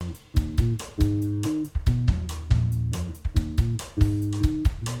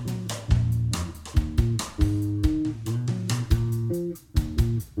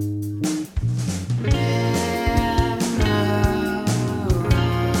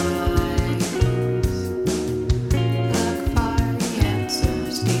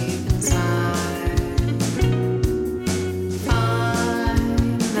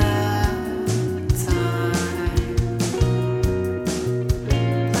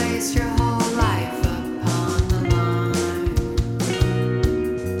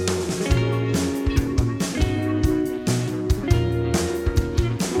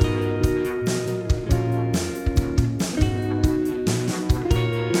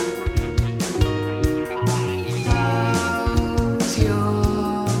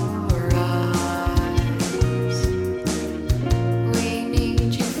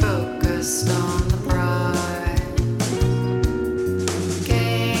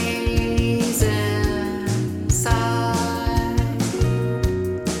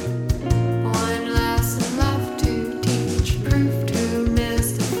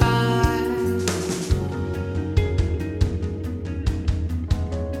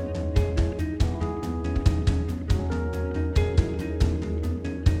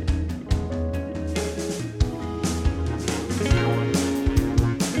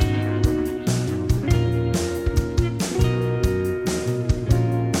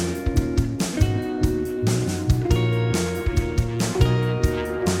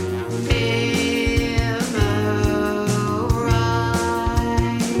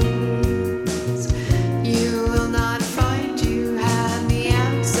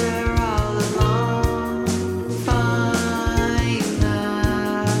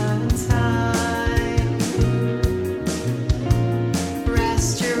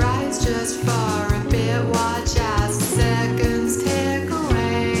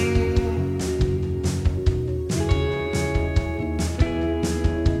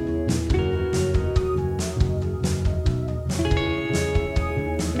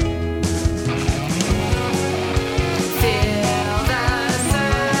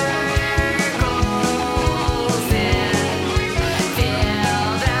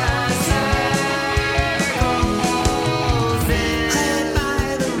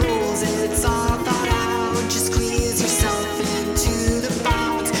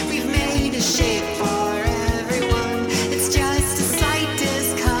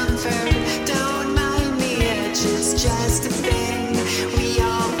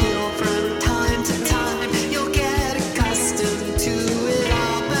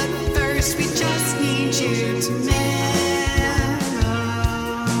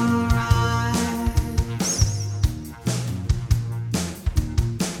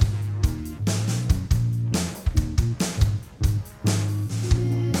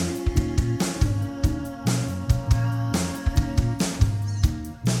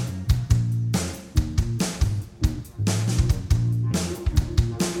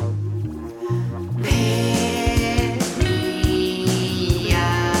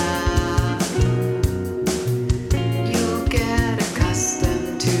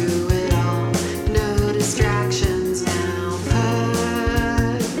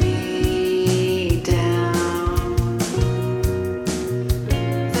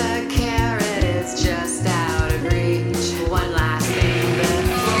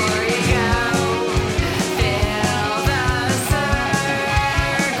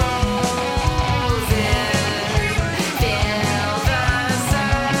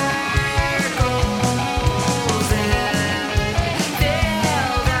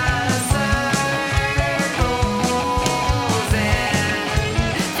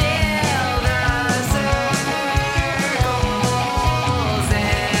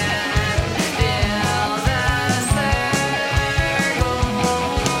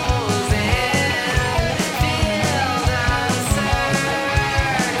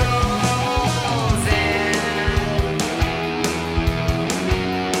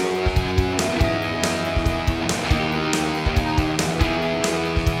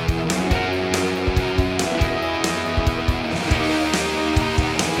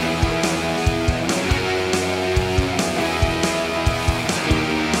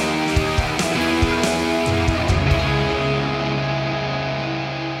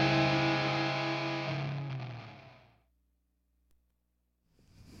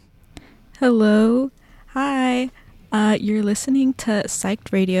Hello. Hi. You're listening to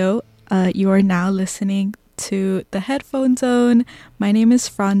Psyched Radio. You are now listening to the Headphone Zone. My name is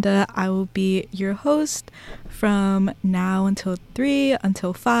Fronda. I will be your host from now until 3,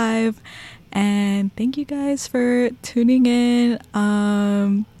 until 5. And thank you guys for tuning in.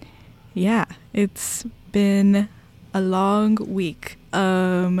 Yeah, it's been a long week.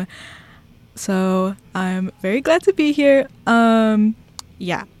 So I'm very glad to be here.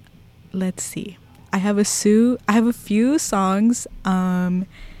 Yeah. Let's see. I have a few songs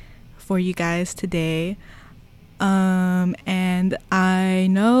for you guys today. And I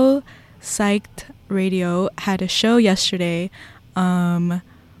know Psyched Radio had a show yesterday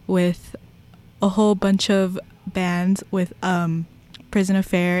with a whole bunch of bands with Prison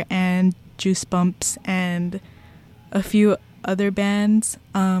Affair and Juice Bumps and a few other bands.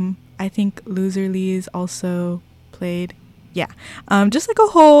 I think Loser Lee's also played. Yeah. Just like a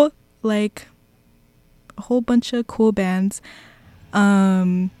whole bunch of cool bands.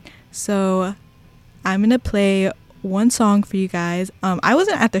 So I'm gonna play one song for you guys. I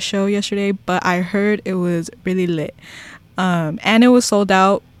wasn't at the show yesterday, but I heard it was really lit. And it was sold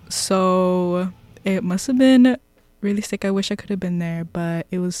out, so it must have been really sick. I wish I could have been there, but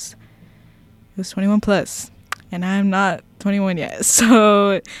it was 21 plus, and I'm not 21 yet.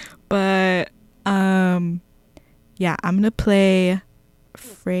 So, but yeah, I'm gonna play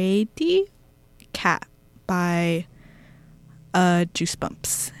Frady Cat by Juice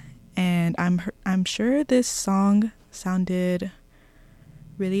Bumps, and I'm sure this song sounded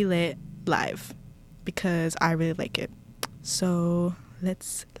really lit live because I really like it. So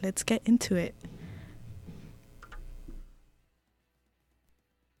let's get into it.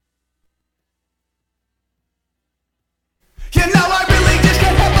 You know I really just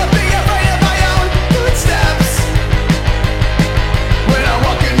can't help but be afraid of my own footsteps. When I'm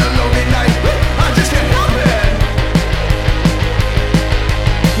walking alone at night, I just can't help it.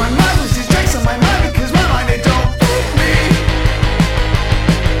 My mind loses tracks on my mind because my mind it don't fit me.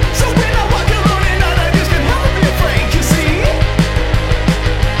 So when I walk alone at night, I just can't help but be afraid. You see?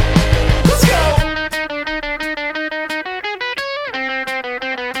 Let's go.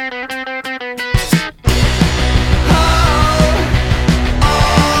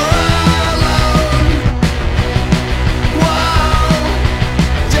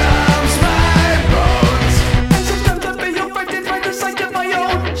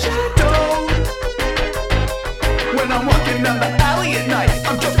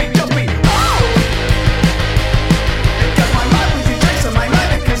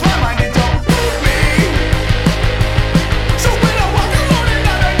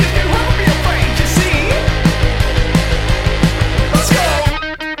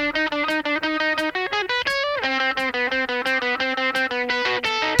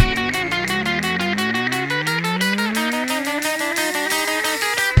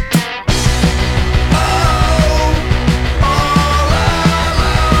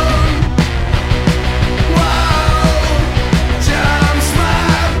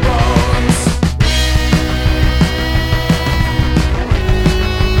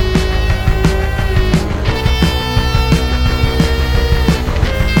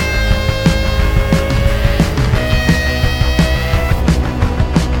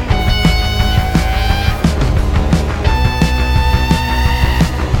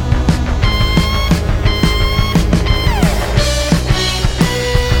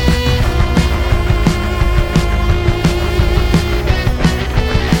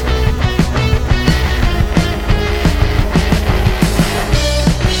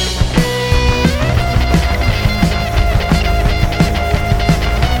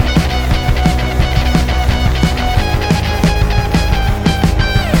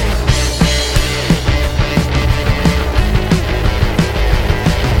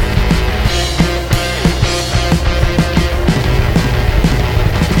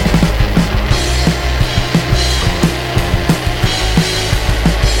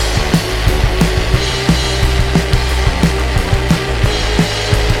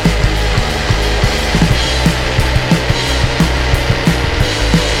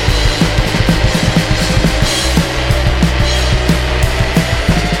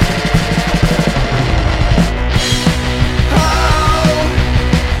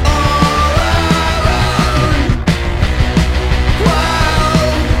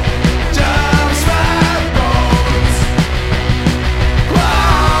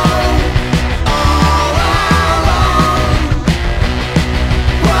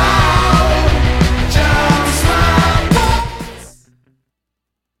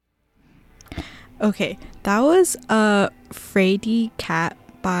 Okay, that was Frady Cat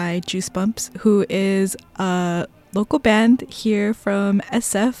by Juice Bumps, who is a local band here from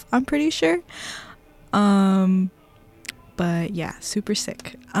SF, I'm pretty sure. But yeah, super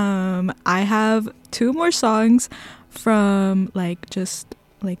sick. I have 2 more songs from just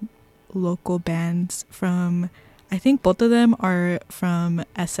local bands from, I think both of them are from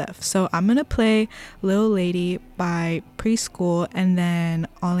SF. So I'm gonna play Little Lady by Preschool and then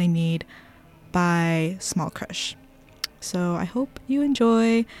All I Need by Small Crush. So I hope you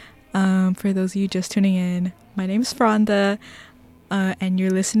enjoy. For those of you just tuning in, my name is Fronda, and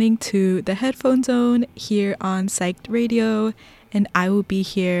you're listening to the Headphone Zone here on Psyched Radio, and I will be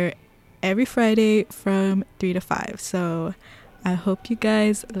here every Friday from 3 to 5. So I hope you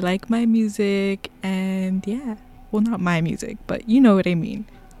guys like my music, and yeah, Well, not my music, but you know what I mean.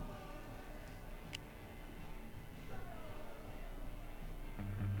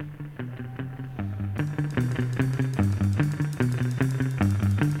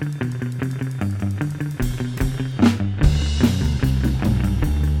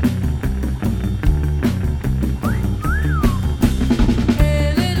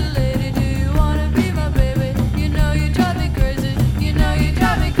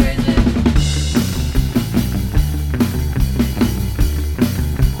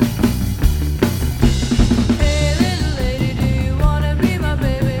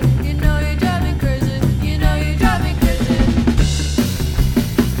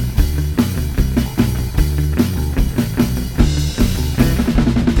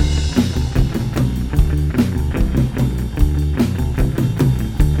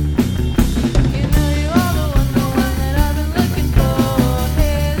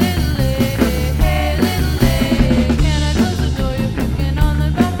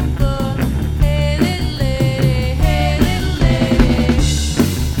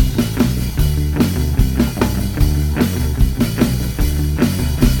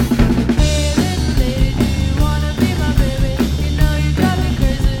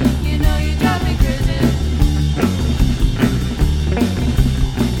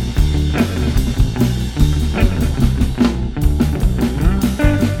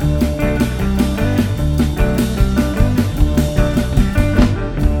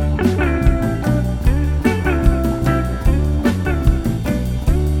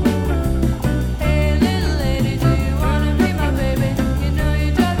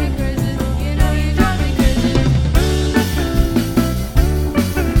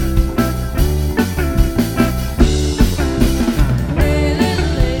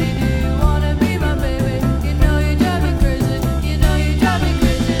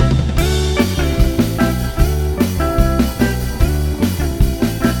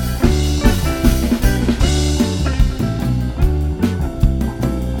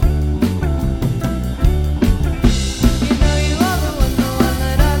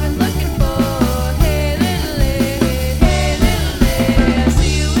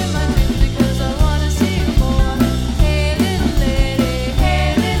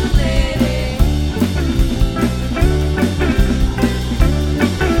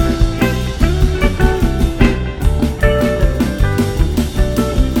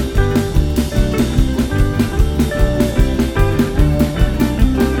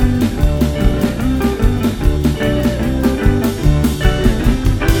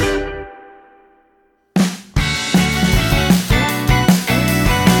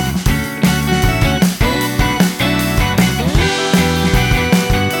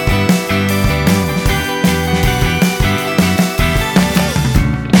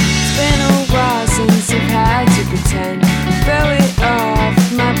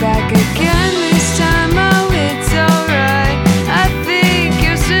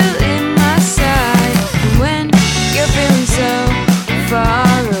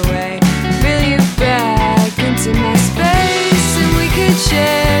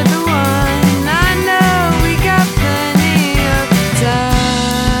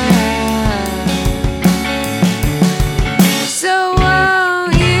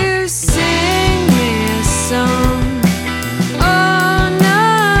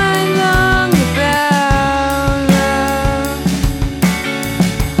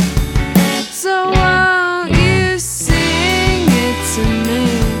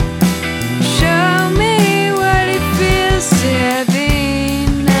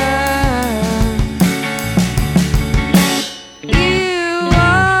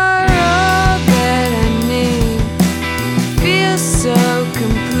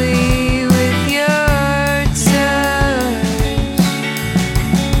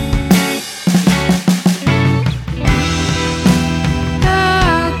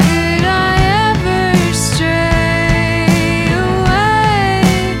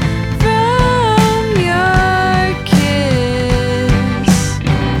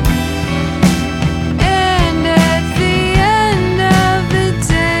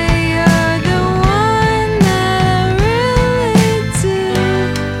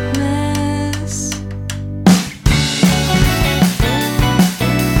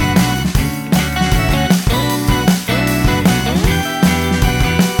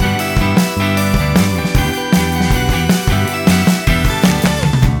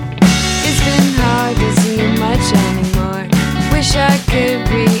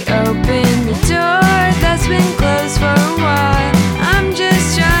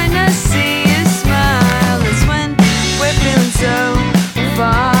 so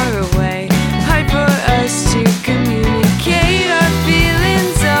far away. Hard for us to connect.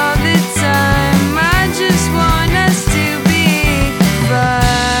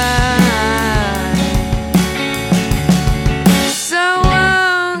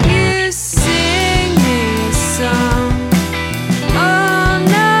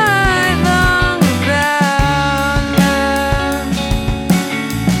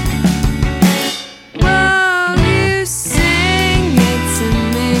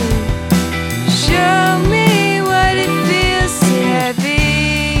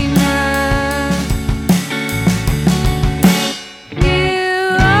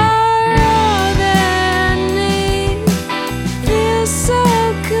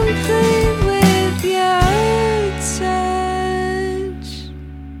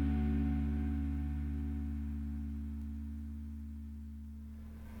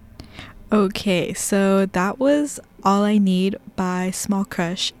 Okay, so that was All I Need by Small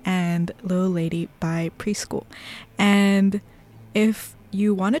Crush and Little Lady by Preschool. And if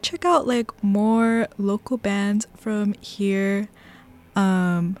you want to check out like more local bands from here,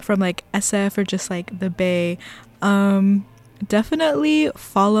 from like SF or just like the Bay, definitely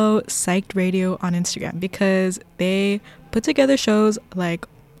follow Psyched Radio on Instagram because they put together shows like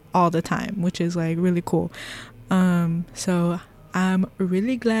all the time, which is like really cool. So I'm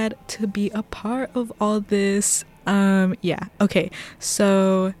really glad to be a part of all this. Yeah, okay.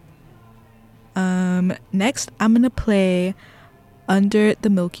 So next I'm gonna play Under the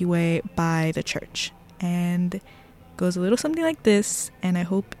Milky Way by The Church, and it goes a little something like this, and I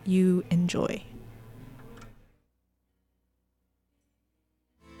hope you enjoy.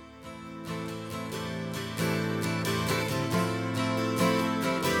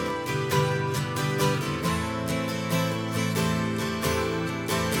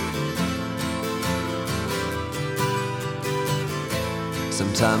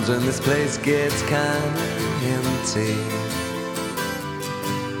 Sometimes when this place gets kinda empty,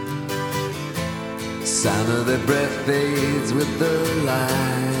 sound of their breath fades with the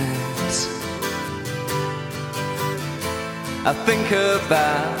light. I think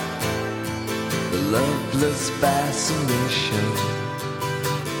about the loveless fascination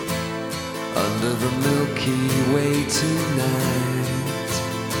under the Milky Way tonight.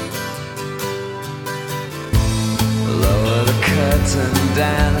 Lower the curtain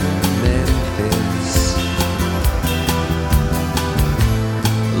down in Memphis.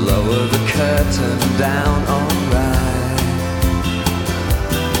 Lower the curtain down, alright.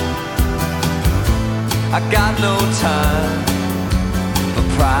 I got no time for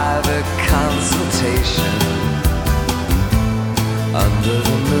private consultation under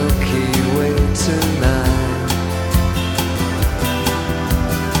the Milky Way tonight.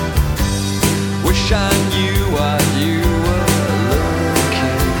 Wish I knew what you were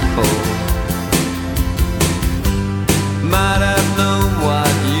looking for. Might have known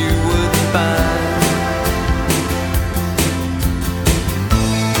what you would find.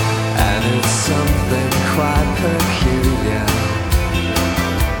 And it's something quite peculiar,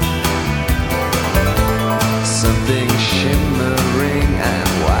 something shimmering and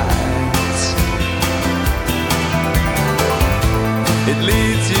white. It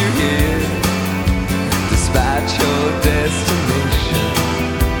leads you here despite your destination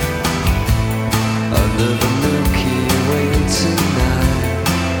under the Milky Way tonight.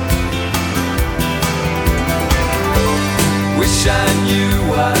 Wish I knew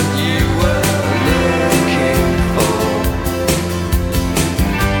what you were looking for.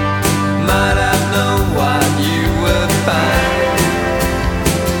 Might have known what you would find.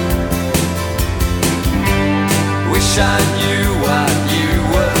 Wish I knew what you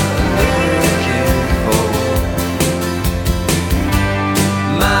were looking for.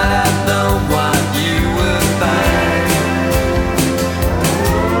 Might have known what you would find.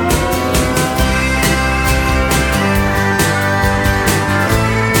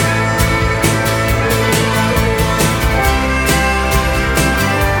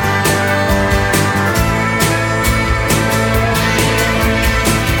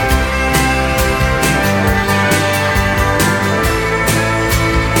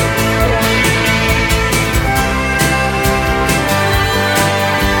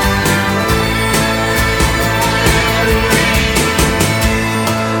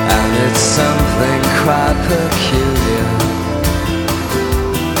 Something quite peculiar,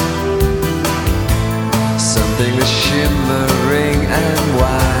 something that's shimmering and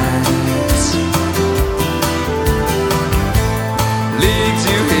white, leads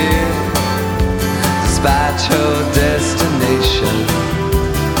you here despite your destination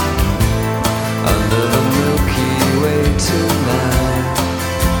under the Milky Way tonight.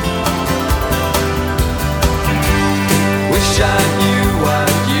 Wish I knew what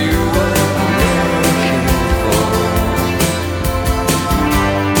you were looking for.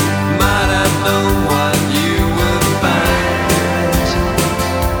 Might have known what you would find.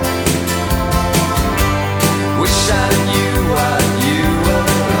 Wish I knew what you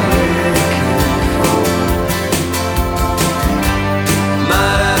were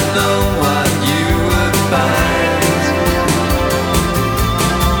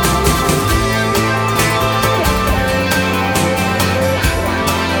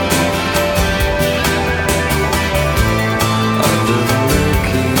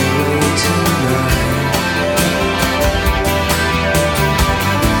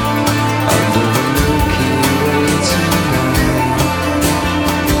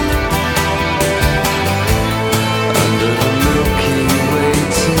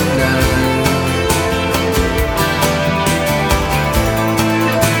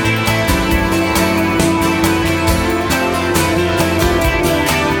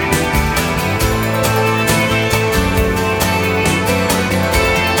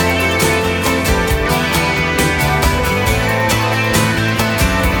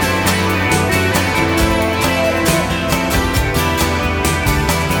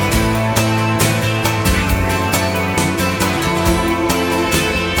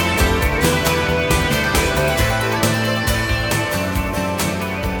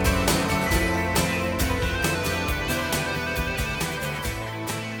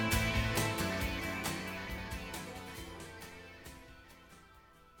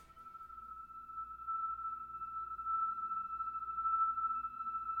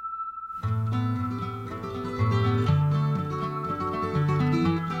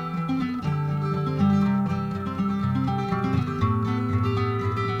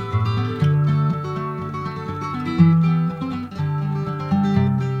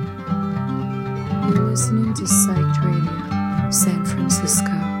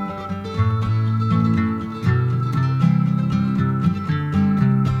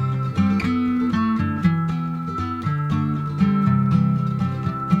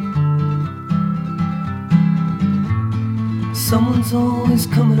Someone's always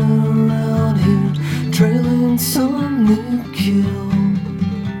coming around here, trailing some new kill.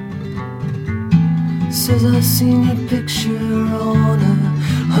 Says I seen your picture on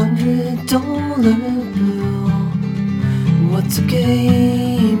 $100 bill. What's a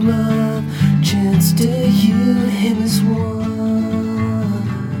game of chance to you? Him is one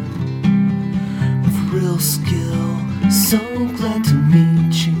with real skill. So glad to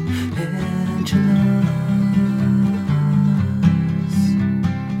meet you, Angela.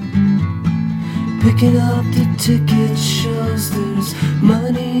 Picking up the ticket shows there's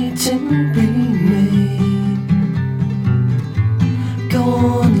money to be made. Go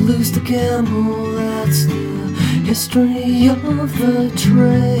on, lose the gamble, that's the history of the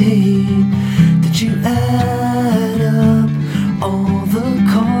trade. Did you add up all the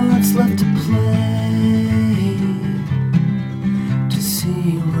cards left to play to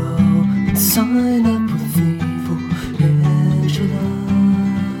zero and sign up with evil Angela?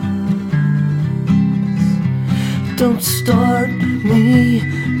 Don't start me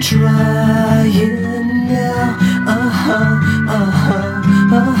trying now.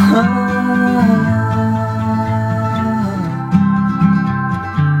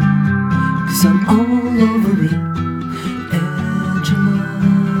 Cause I'm all over it, Angela.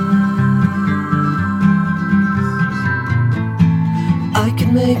 I can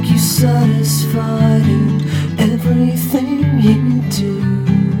make you satisfied in everything you do.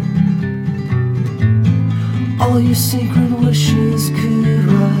 All your secret wishes could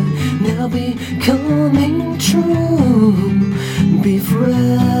right now be coming true. Be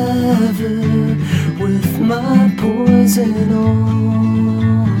forever with my poison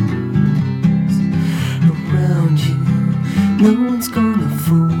arms around you. No one's gonna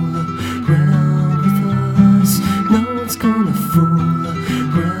fool around with us. No one's gonna fool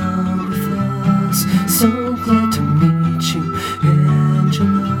around with us. So glad to meet you,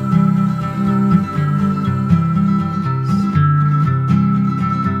 Angela.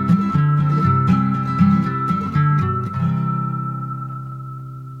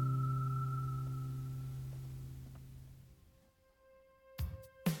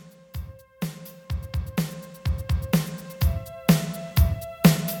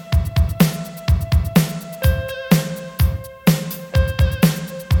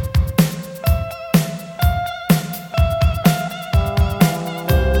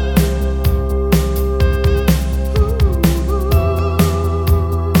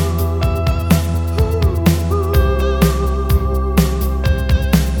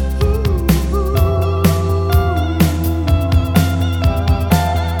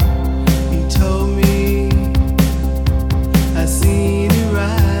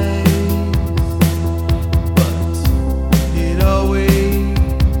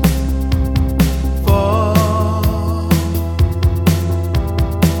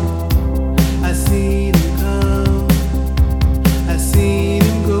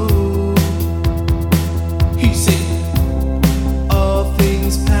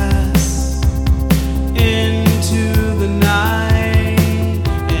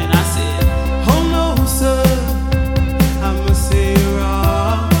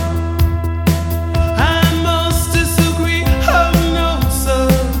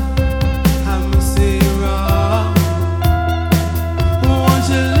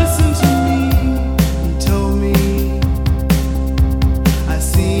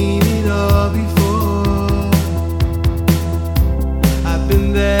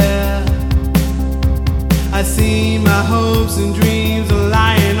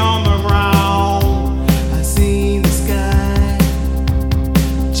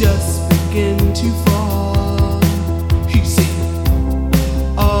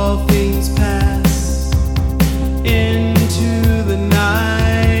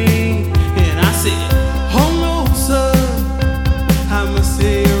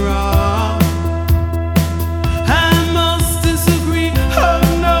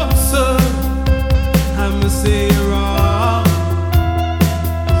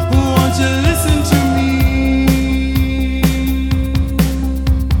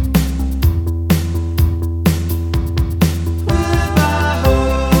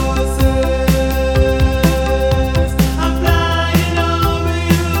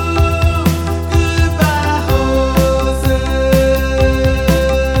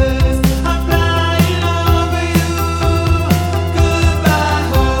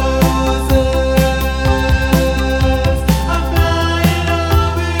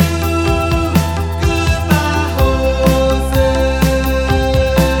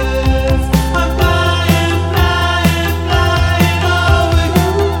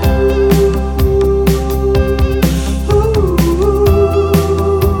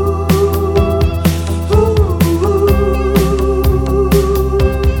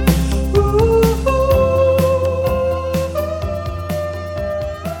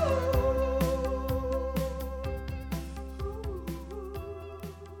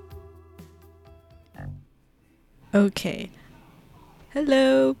 Okay.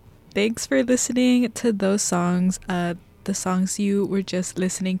 Hello. Thanks for listening to those songs. The songs you were just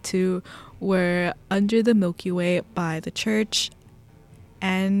listening to were Under the Milky Way by The Church,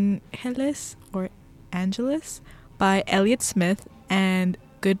 Angeles or Angelus by Elliott Smith, and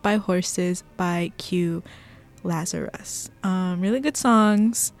Goodbye Horses by Q Lazarus. Really good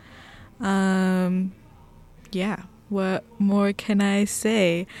songs. Yeah, what more can I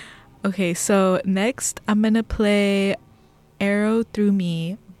say? Okay, so next I'm gonna play Arrow Through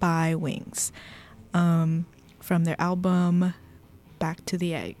Me by Wings, from their album Back to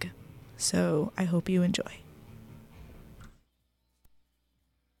the Egg. So I hope you enjoy.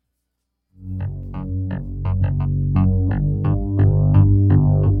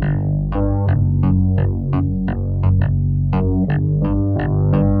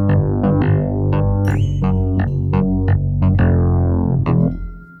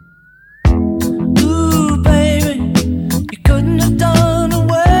 Ooh, baby, you couldn't have done a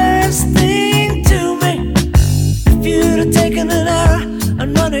worse thing to me. If you'd have taken an arrow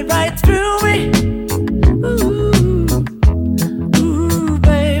and run it right through me,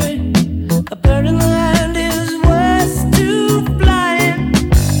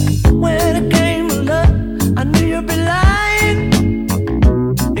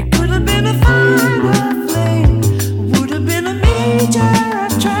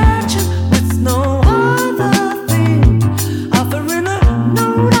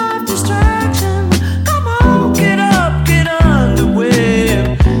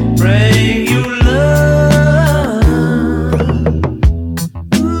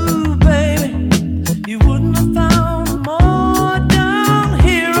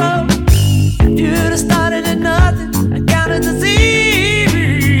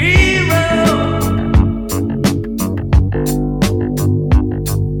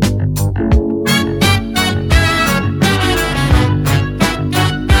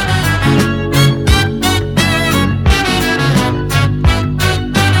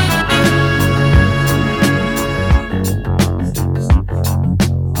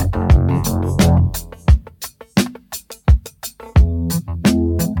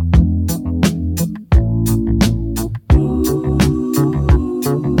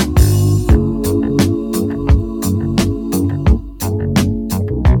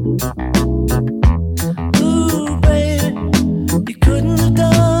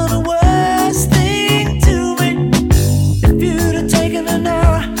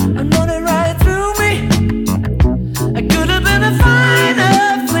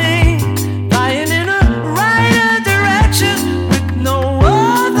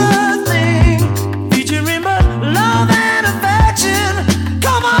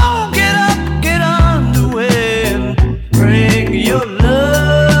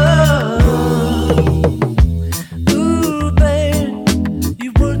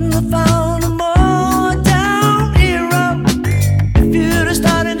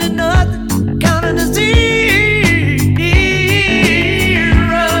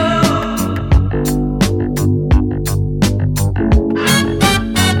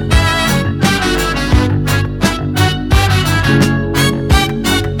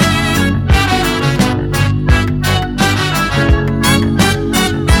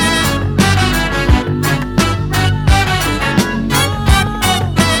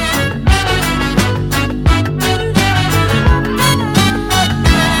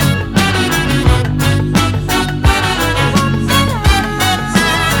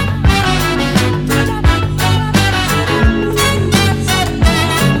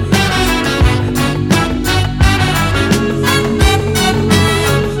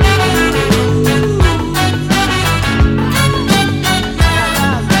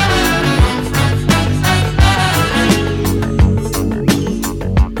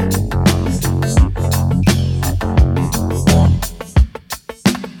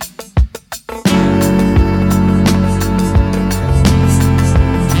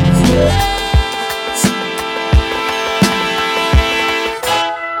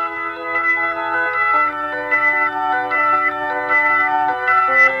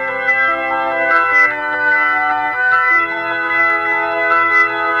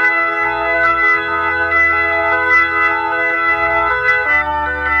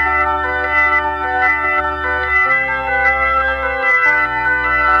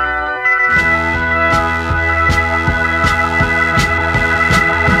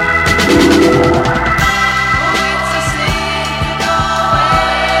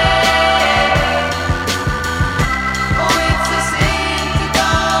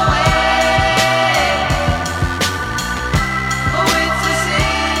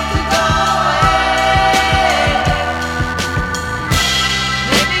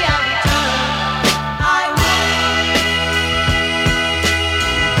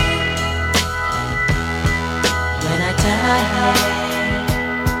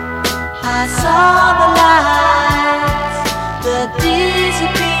 I saw the lights that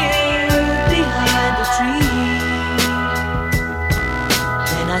disappeared behind the tree.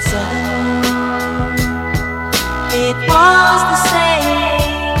 Then I saw the moon, it was the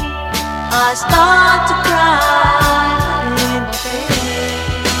same. I start to cry in my bed.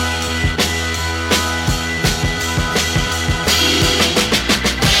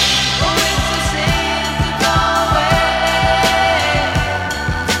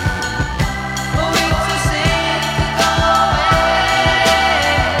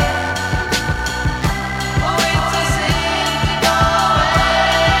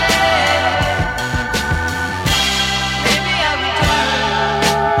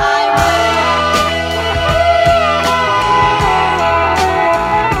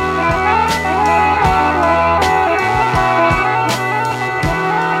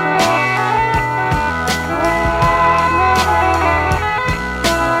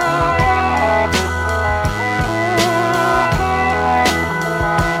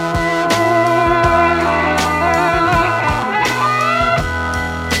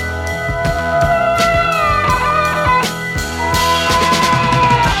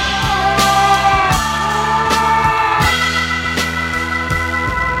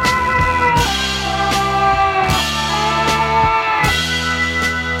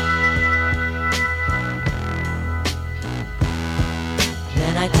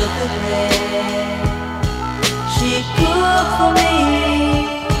 I took the bread she cooked for me.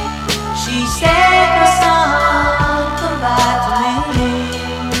 She said, my son, come back to me.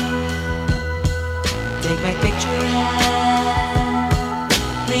 Take my picture and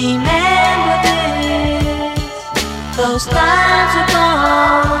remember this. Those times are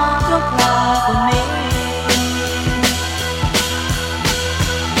gone, don't cry for me.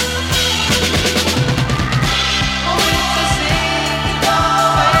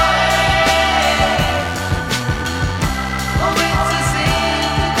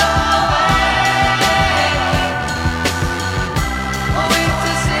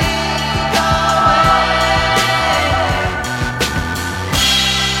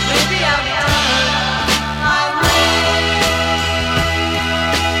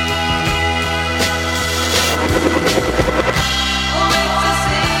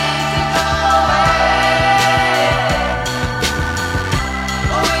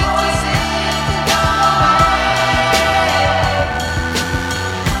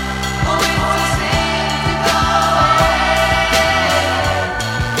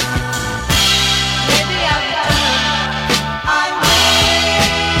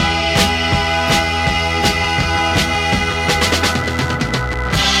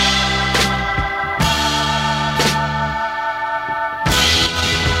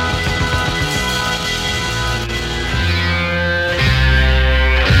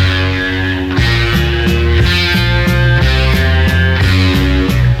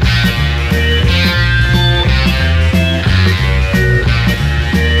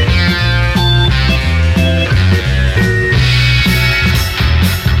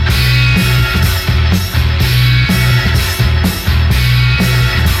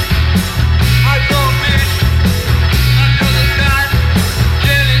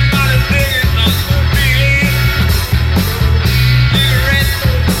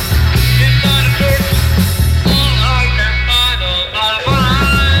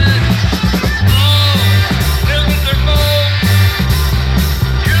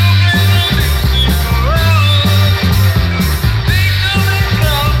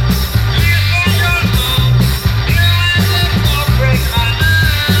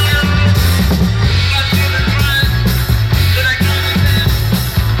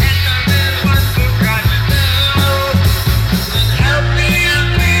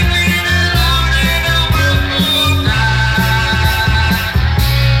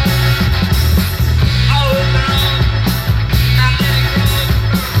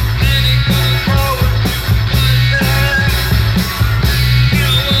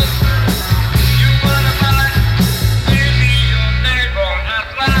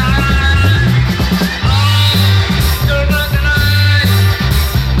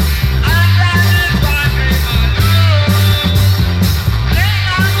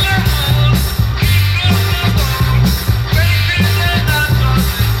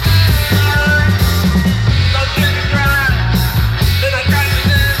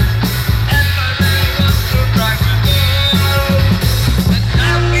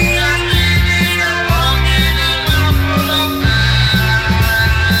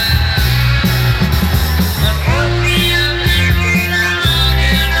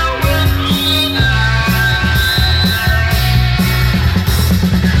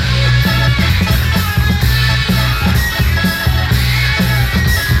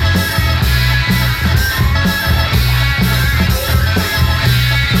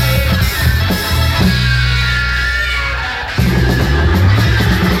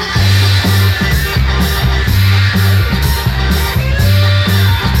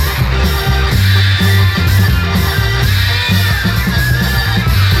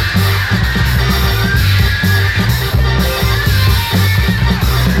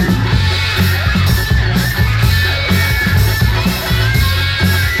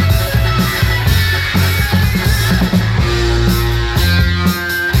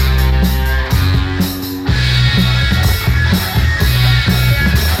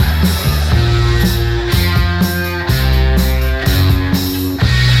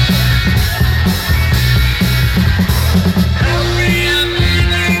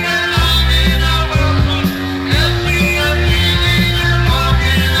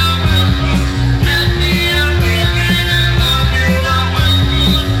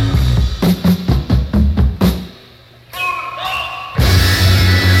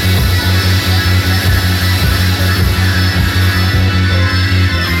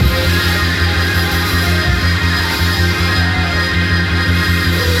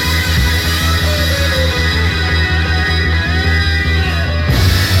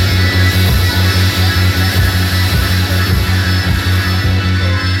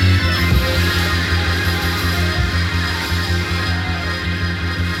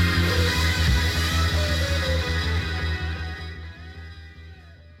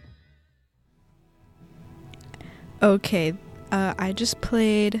 Okay, I just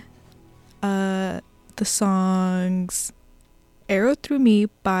played the songs Arrow Through Me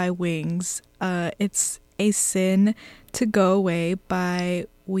by Wings. It's A Sin to Go Away by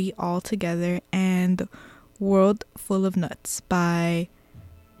We All Together, and World Full of Nuts by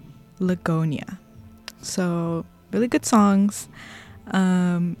Lagonia. So really good songs.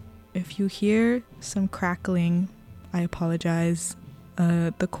 If you hear some crackling, I apologize.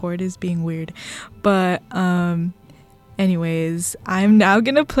 The cord is being weird. But anyways, I'm now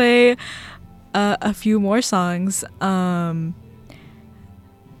gonna play a few more songs. And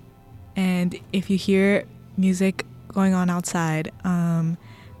if you hear music going on outside,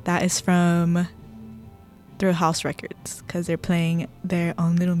 that is from Through House Records, because they're playing their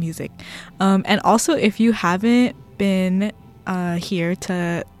own little music. And also, if you haven't been here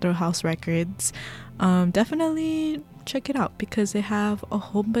to Through House Records, definitely check it out, because they have a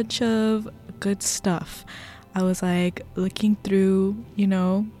whole bunch of good stuff. I was like looking through,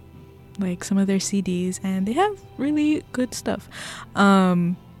 like some of their CDs, and they have really good stuff.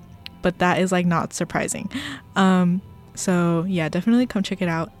 But that is like not surprising. So yeah, definitely come check it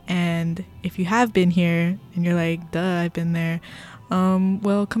out. And if you have been here and you're like, duh, I've been there,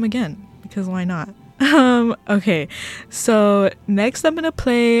 well, come again, because why not? Okay, so next I'm gonna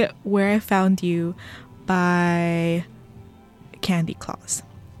play Where I Found You by Candy Claus.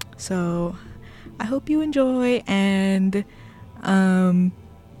 So I hope you enjoy. And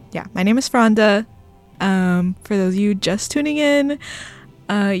yeah, my name is Fronda. For those of you just tuning in,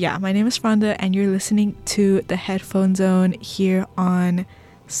 yeah, my name is Fronda, and you're listening to the Headphone Zone here on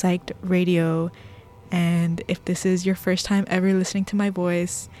Psyched Radio. And if this is your first time ever listening to my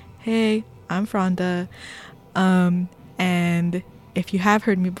voice, hey, I'm Fronda. And if you have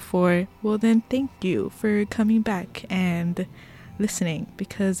heard me before, well then thank you for coming back and listening,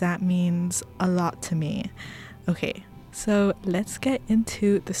 because that means a lot to me. Okay, so let's get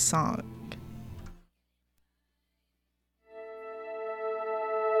into the song.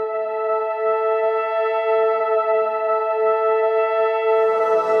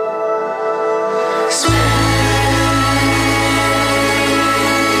 Take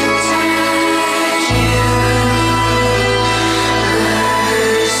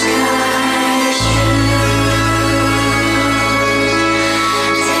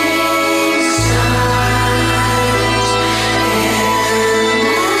stars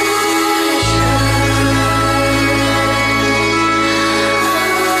in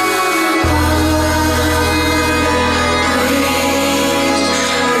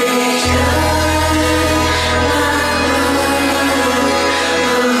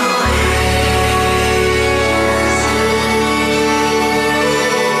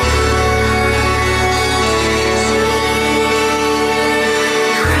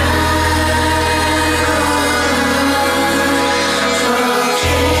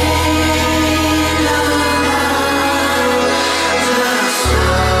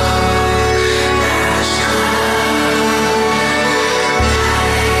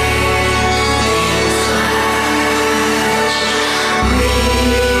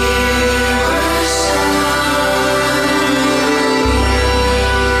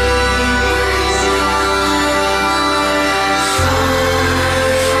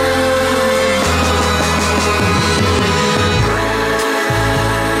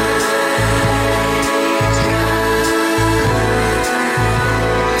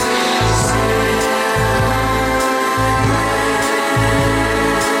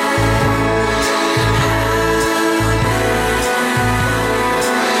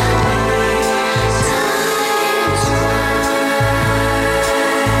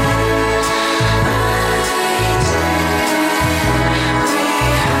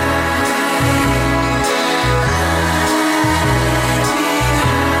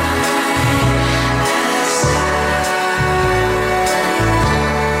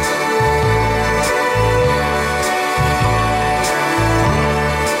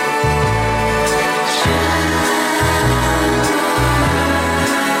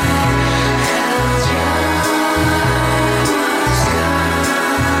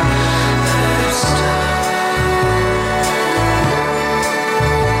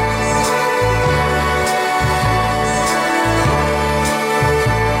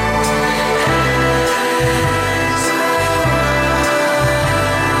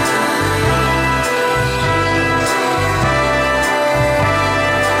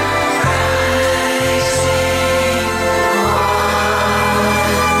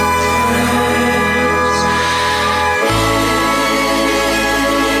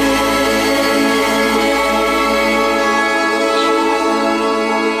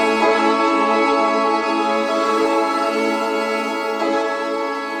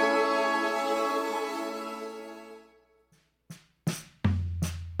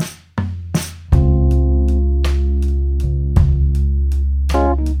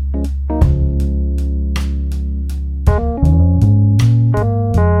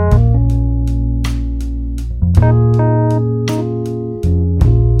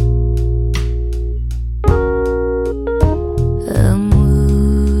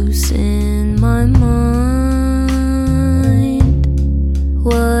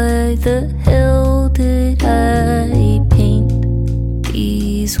Why the hell did I paint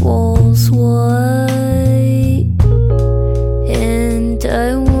these walls white? And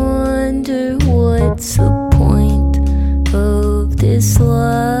I wonder what's the point of this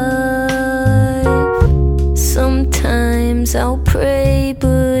life. Sometimes I'll pray,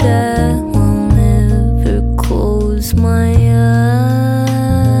 but I will never close my eyes.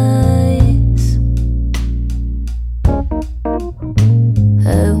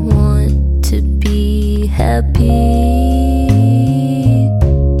 I want to be happy.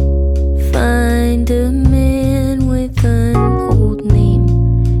 Find a man with an old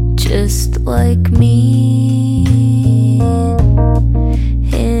name just like me,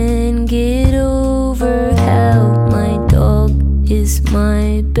 and get over how my dog is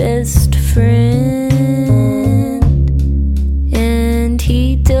my best friend, and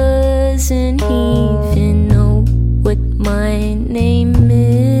he doesn't even know what my name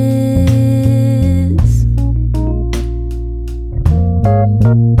is.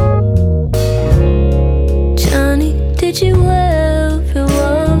 Johnny, did you ever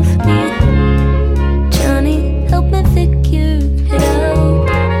love me? Johnny, help me figure it out.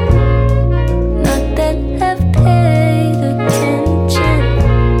 Not that I've paid attention,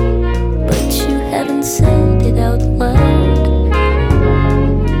 but you haven't said it out loud.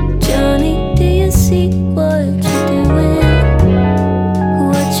 Johnny, do you see what you're doing?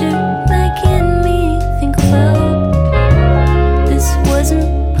 What you're making me think about? This wasn't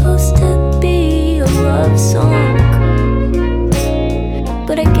supposed to be a love song,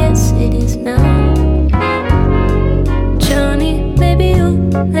 but I guess it is now. Johnny, maybe you'll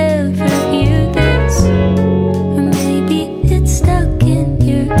never hear this, or maybe it's stuck in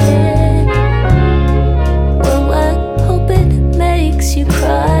your head. Well, I hope it makes you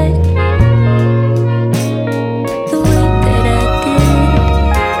cry the way that I did.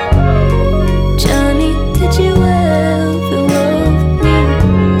 Johnny, did you ever love me?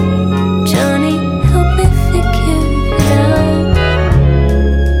 Johnny, help me figure it out.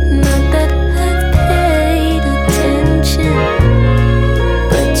 Not that I've paid attention,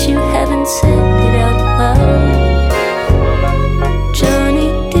 but you haven't said it out loud. Johnny,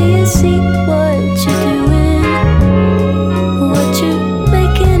 do you see what you're doing? What you're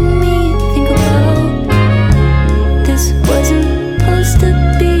making me think about? This wasn't supposed to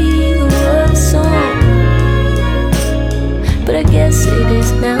be a love song, but I guess it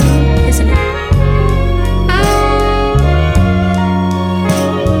is now, isn't it?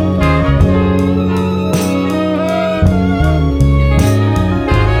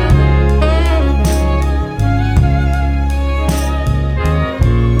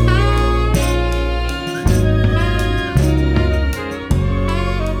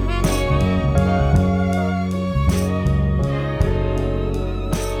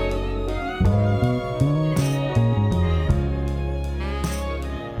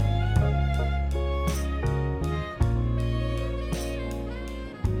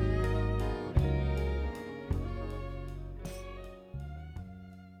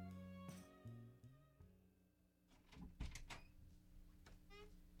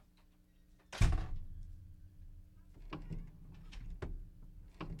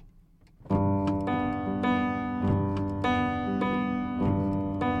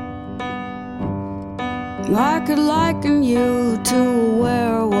 I could liken you to a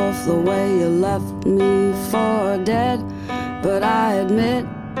werewolf, the way you left me for dead. But I admit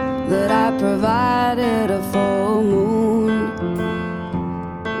that I provided a full moon.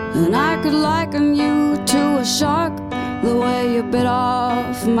 And I could liken you to a shark, the way you bit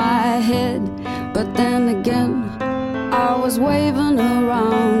off my head. But then again, I was waving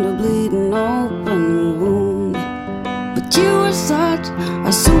around a bleeding open wound. But you were such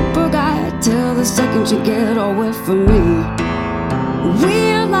a super guy till the second you get away from me.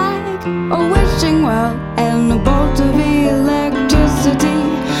 We're like a wishing well and a bolt of electricity,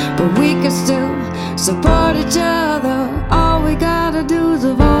 but we can still support each other. All we gotta do is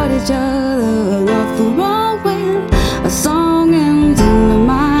avoid each other. Nothing wrong when a song ends in a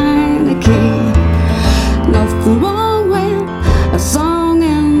minor key. Nothing wrong when a song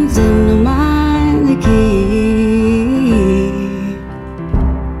ends in a minor key.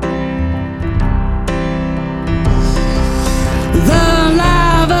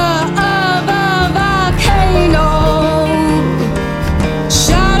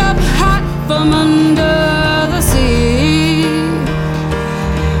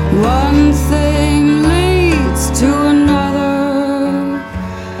 One thing leads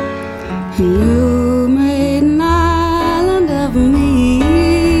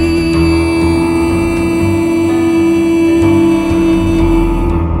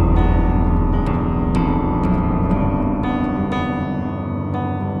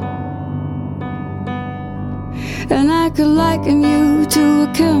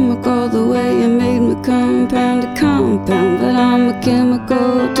compound to compound, but I'm a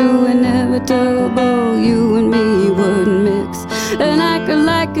chemical too inevitable. You and me wouldn't mix, and I could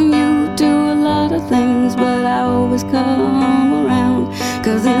liken you to a lot of things, but I always come around,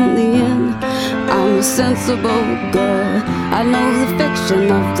 'cause in the end I'm a sensible girl. I know the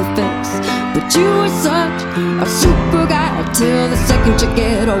fiction of the fix, but you are such a super guy till the second you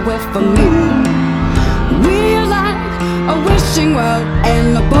get away from me. We are like a wishing well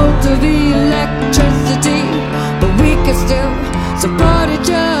and a bolt of electricity, but we can still support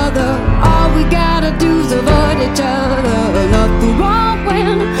each other. All we gotta do is avoid each other. Nothing wrong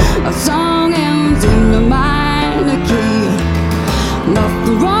when a song ends in a minor key.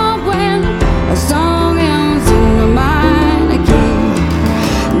 Nothing wrong when a song ends in a minor key.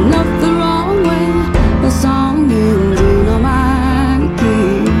 Nothing wrong when a song ends in a minor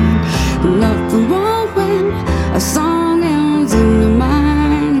key. Nothing wrong when a song ends in a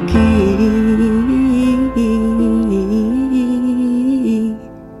minor key.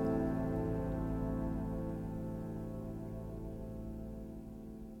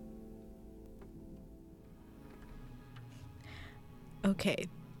 Okay.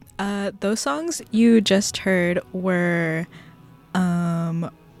 Those songs you just heard were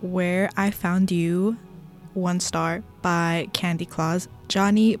Where I Found You, 1 star by Candy Claus,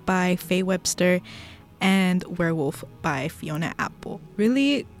 Johnny by Faye Webster, and Werewolf by Fiona Apple.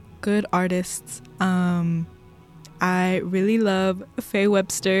 Really good artists. I really love Faye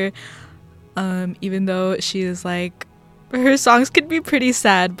Webster, even though she is like, her songs could be pretty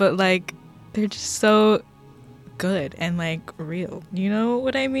sad, but like they're just so good and like real, you know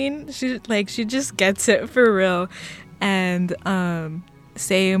what I mean? She just gets it for real. And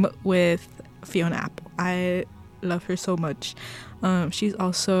same with Fiona Apple. I love her so much. She's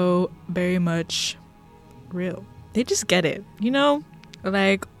also very much real. They just get it, you know?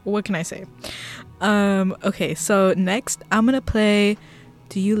 Like, what can I say? Okay, so next I'm gonna play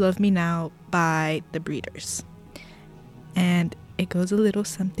Do You Love Me Now by The Breeders, and it goes a little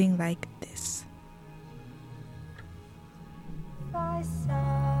something like this. I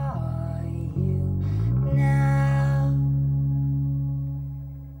saw you now.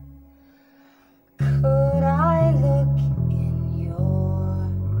 Could I look in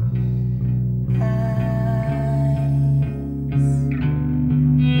your eyes?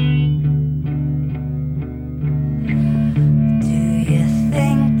 Do you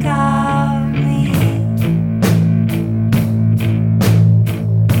think of me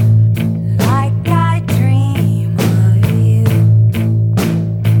like I dream of you?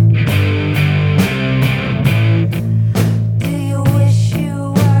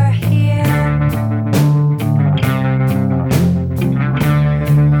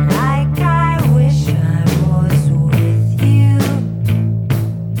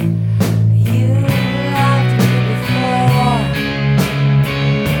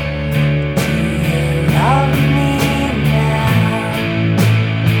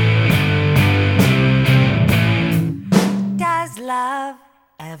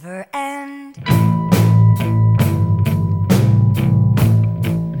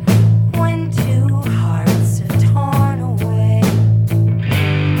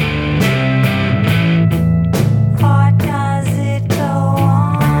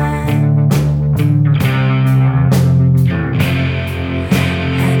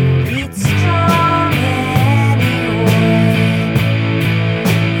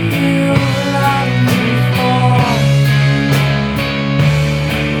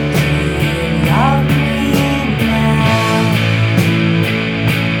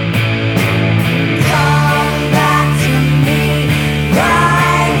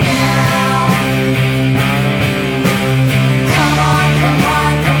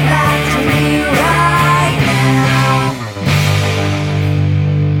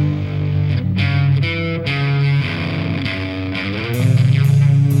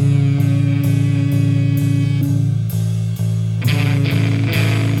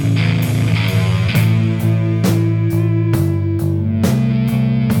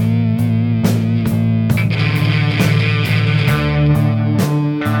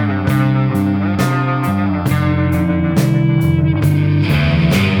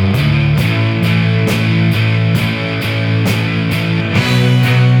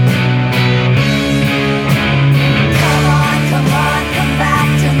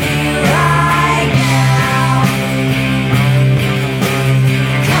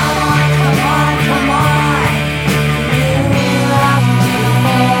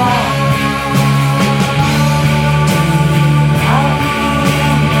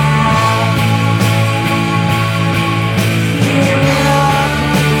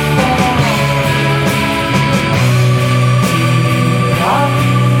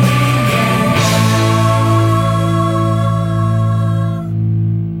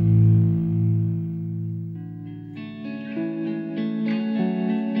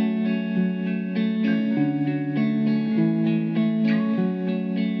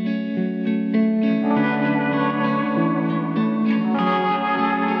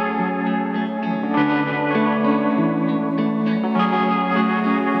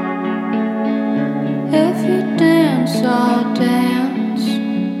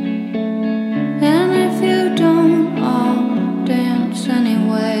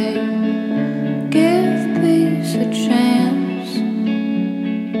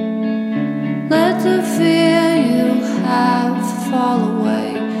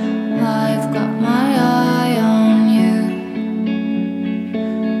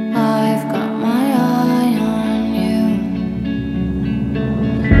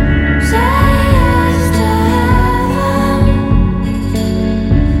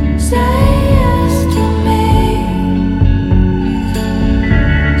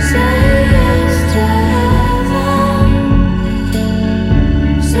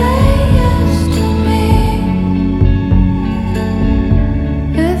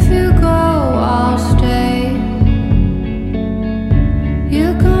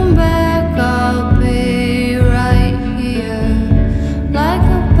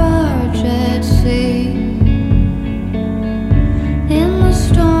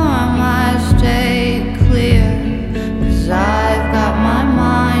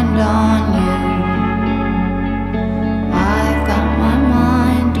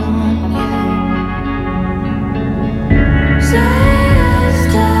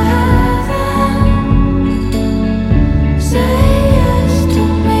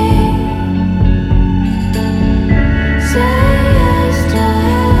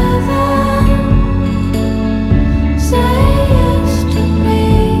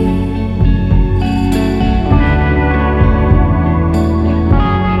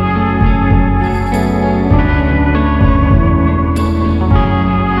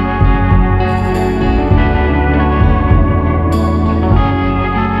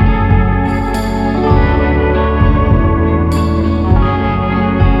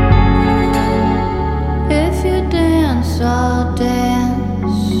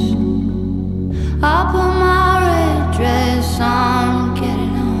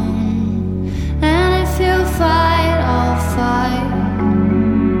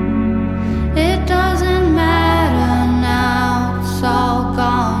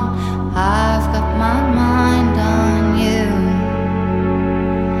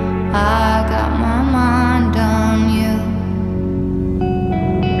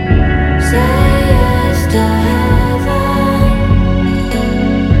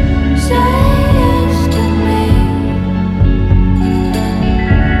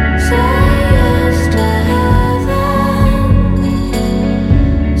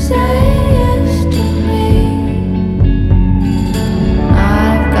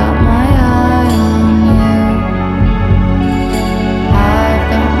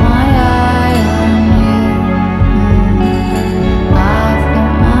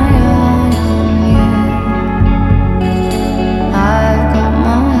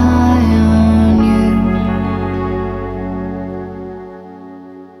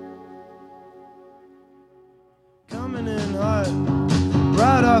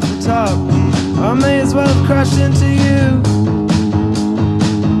 off the top. I may as well have crashed into you.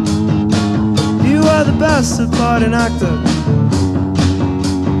 You are the best supporting actor,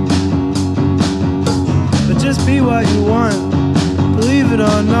 but just be what you want, believe it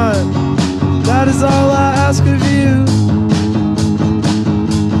or not. That is all I ask of you.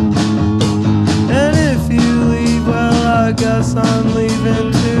 And if you leave, well, I guess I'm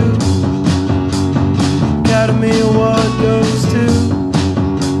leaving too. Academy Award goes to.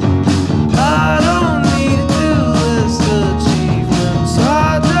 I don't need to list achievements,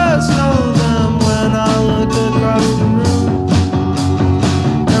 I just know them when I look across the room.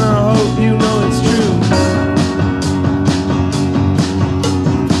 And I hope you know it's true.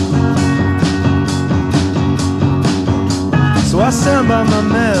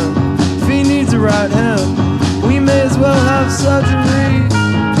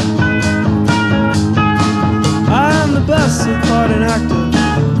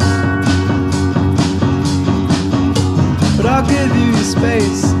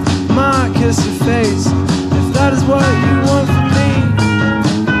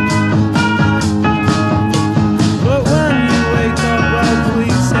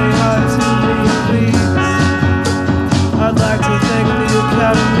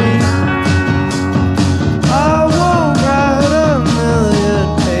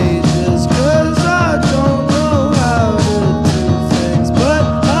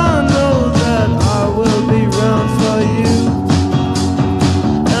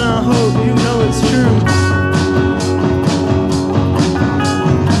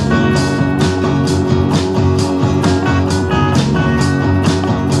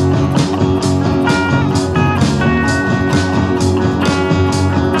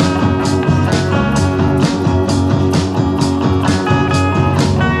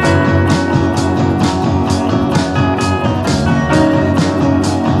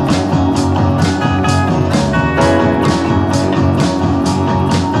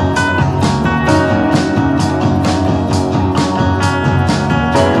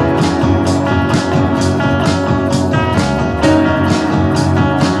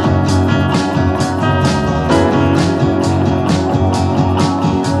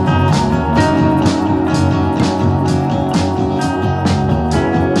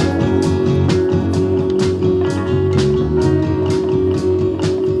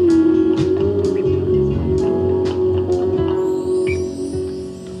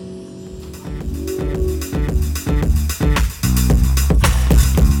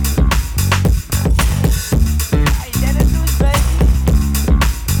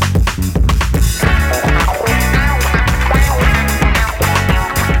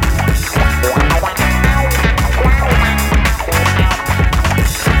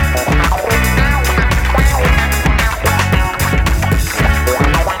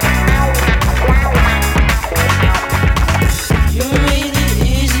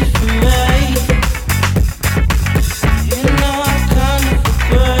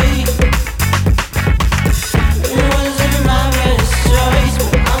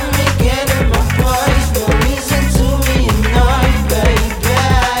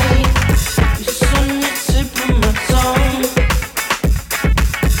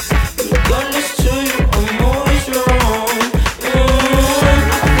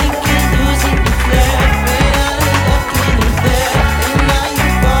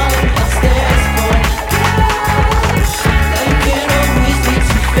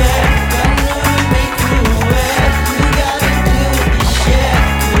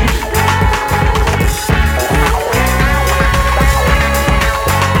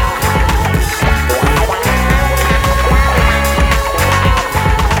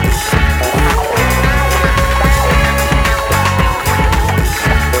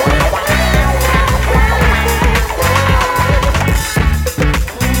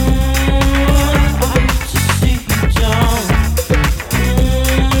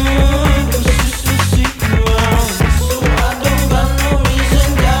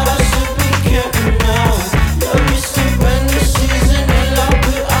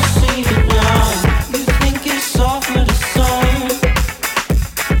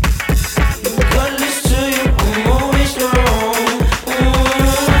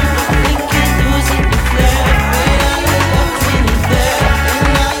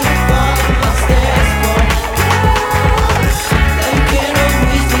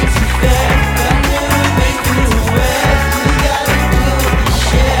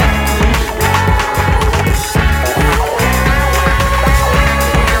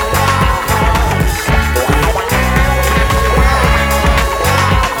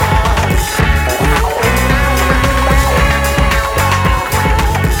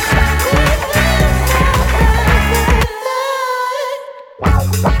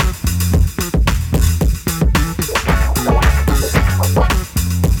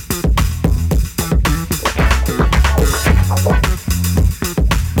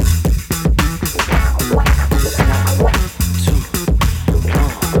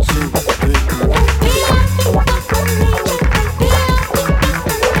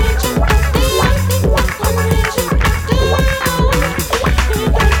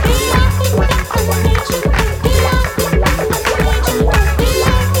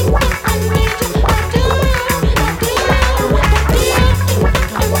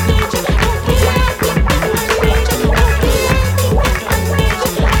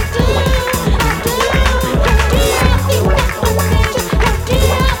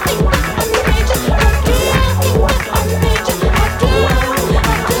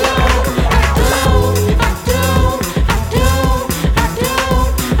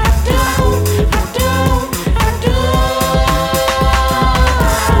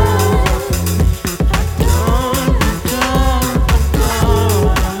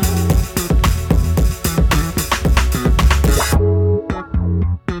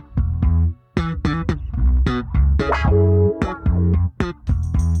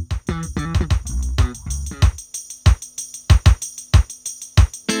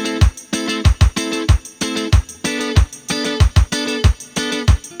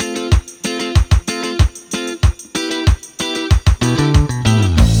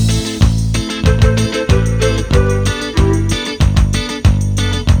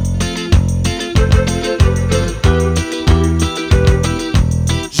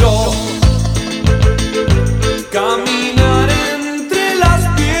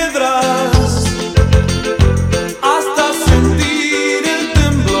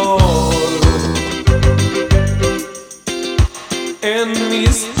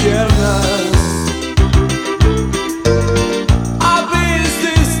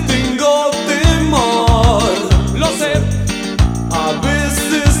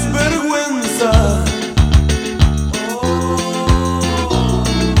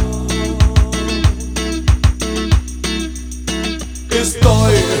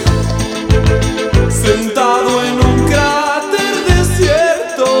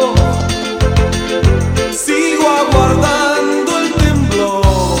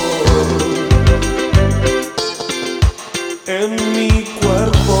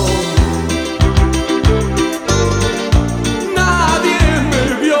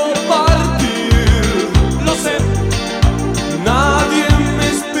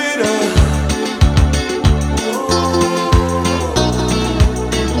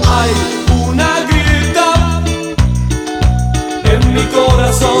 mi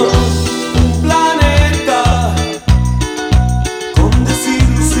corazón un planeta con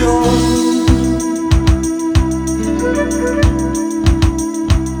desilusión.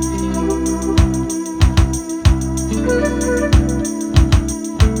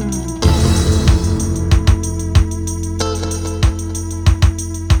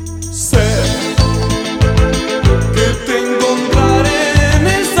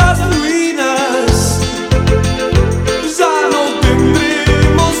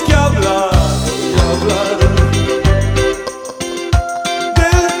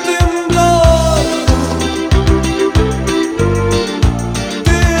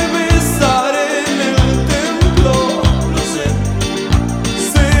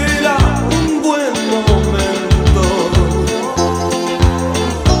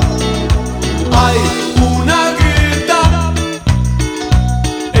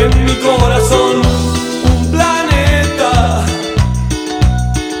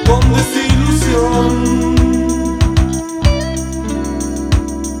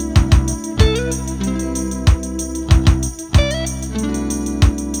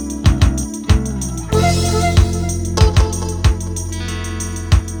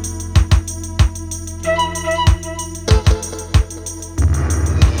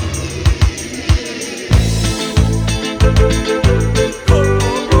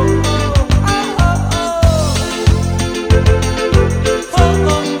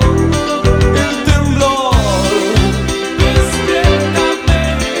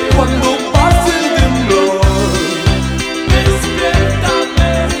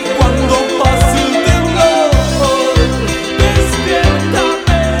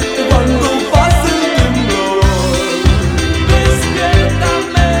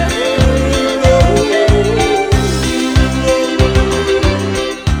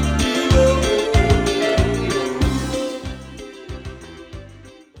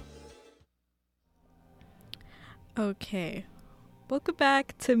 Okay, welcome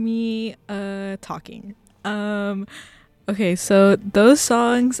back to me talking. Okay, so those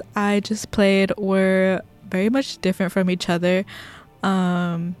songs I just played were very much different from each other.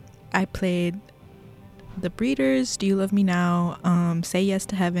 I played The Breeders, Do You Love Me Now, Say Yes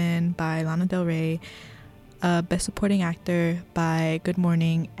to Heaven by Lana Del Rey, Best Supporting Actor by Good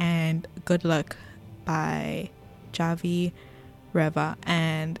Morning, and Good Luck by Javi Reva,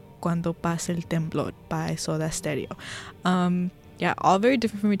 and Cuando Pasa el Temblor by Soda Stereo. Yeah, all very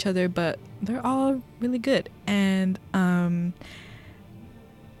different from each other, but they're all really good. And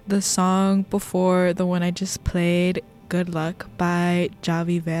the song before the one I just played, Good Luck by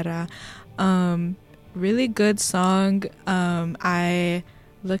Javi Vera, really good song. I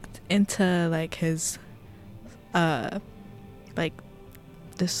looked into like his like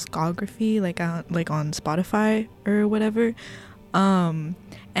discography, like on Spotify or whatever,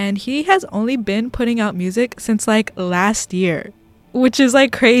 and he has only been putting out music since like last year, which is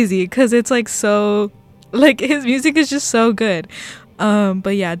like crazy because it's like so, like his music is just so good.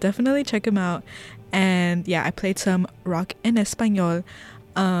 But yeah, definitely check him out. And yeah, I played some rock en español,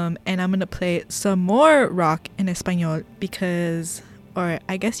 and I'm gonna play some more rock en español because, or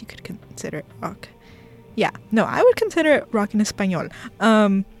I guess you could consider it rock. Yeah, no, I would consider it rock en español.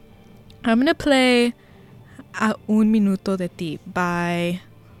 I'm gonna play A Un Minuto de Ti by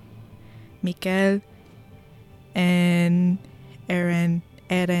Mikel and Eren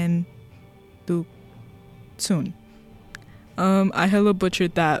Dutzun. I hella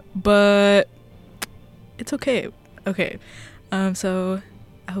butchered that, but it's okay. Okay. So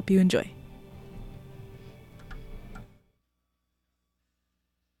I hope you enjoy.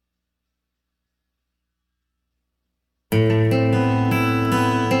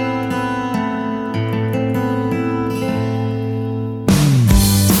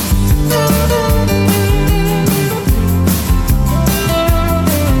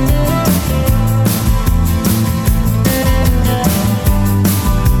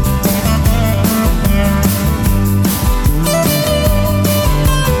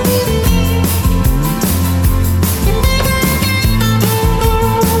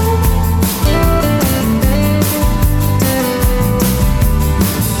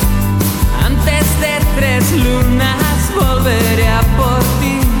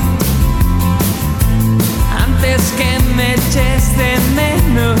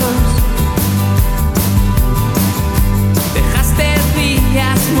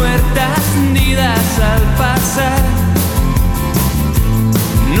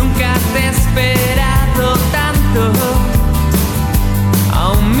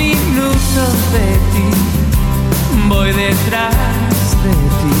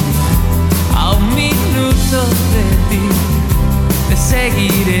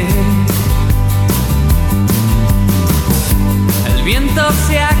 seguiré. El viento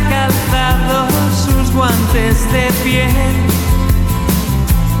se ha calzado sus guantes de piel,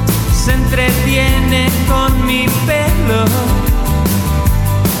 se entretiene con mi pelo.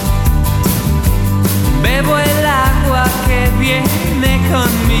 Bebo el agua que viene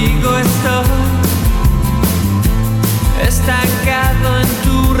conmigo, estoy estancado en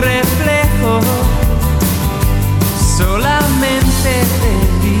tu reflejo. Solamente de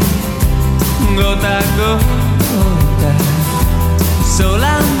ti, gota a gota.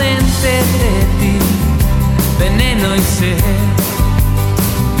 Solamente de ti, veneno y sed.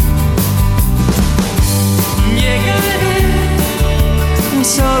 Llegaré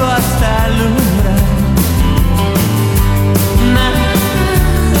solo hasta alumbrar. Nada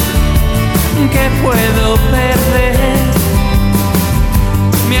que puedo perder.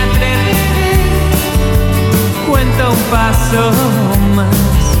 Me atreveré, cuento un paso más.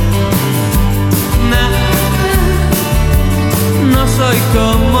 Nada, no soy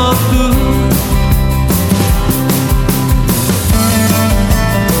como tú.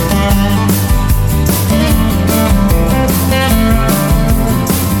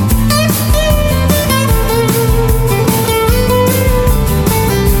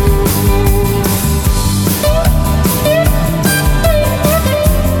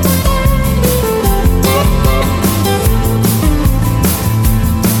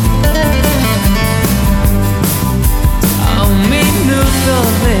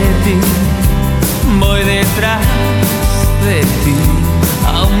 Voy detrás de ti,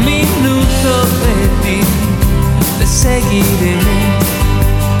 a un minuto de ti, te seguiré.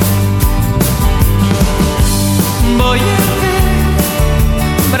 Voy a ver,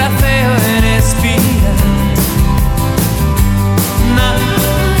 braceo en espira. Nada,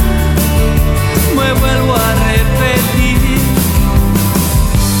 me vuelvo a repetir.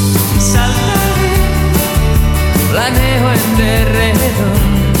 Saltaré, planeo en derredor.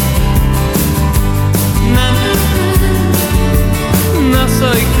 No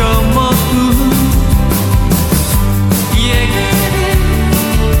soy como tú. Llegaré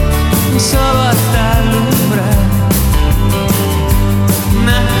solo hasta alumbrar.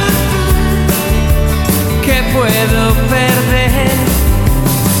 Nada que puedo perder.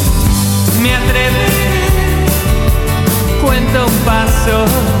 Me atreveré, cuento un paso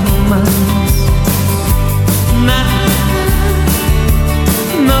más. Nada,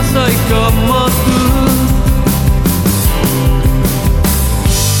 no soy como tú.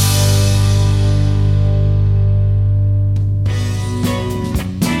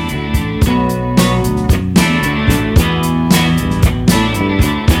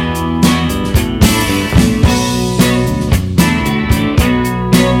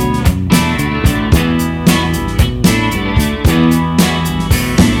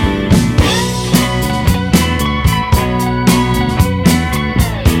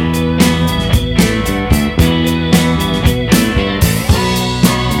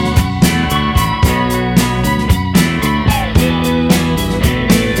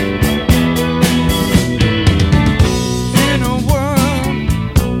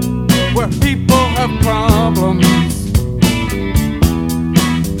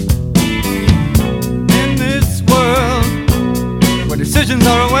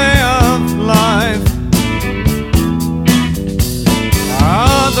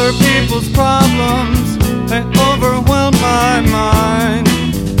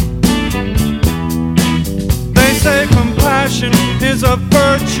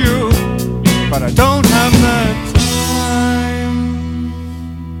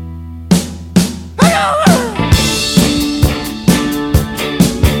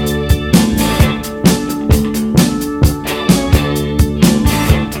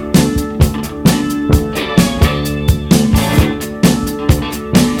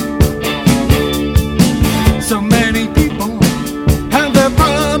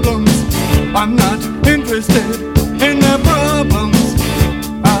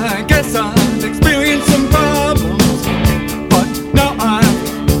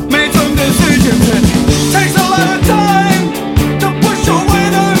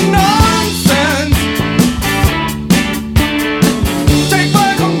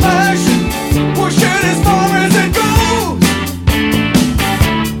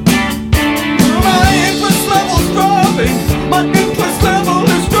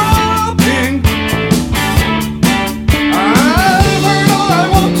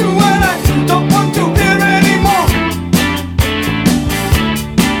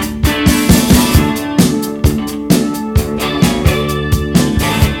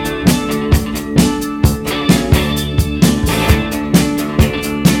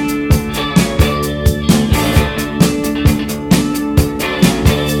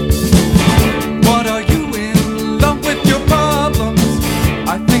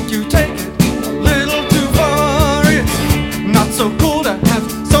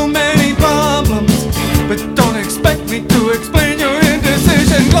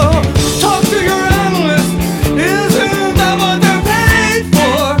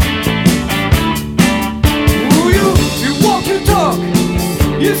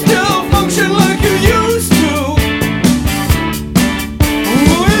 you still function like you used to.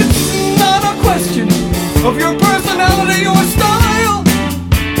 It's not a question of your personality or style.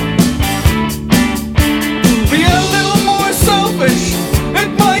 Be a little more selfish, it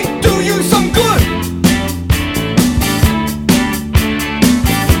might do you some good.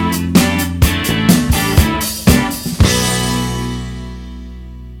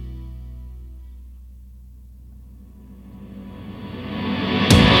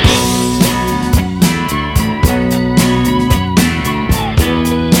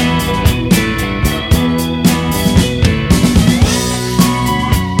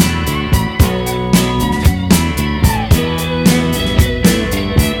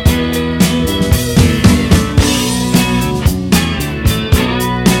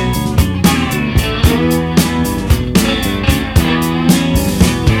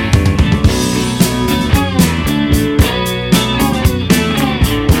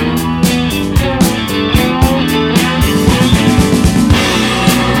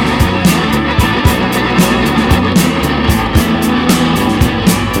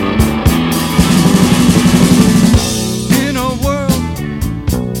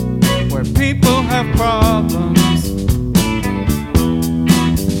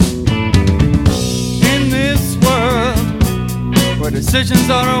 Decisions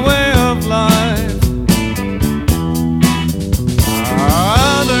are a way of life.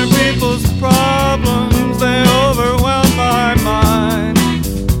 Other people's problems, they overwhelm my mind.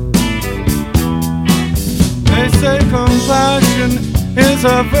 They say compassion is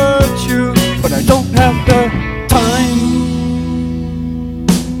a virtue, but I don't have the time.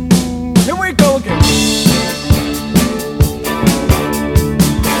 Here we go again.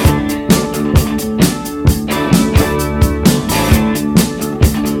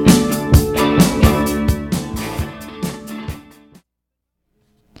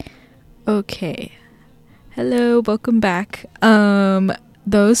 Okay. Hello, welcome back.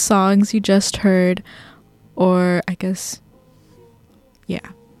 Those songs you just heard, or I guess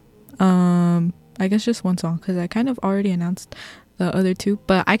just one song, because I kind of already announced the other two,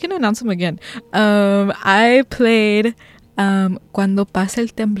 but I can announce them again. I played Cuando pasa el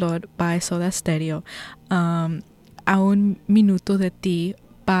temblor by Soda Stereo, A un minuto de ti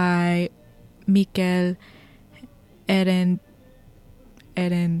by Mikel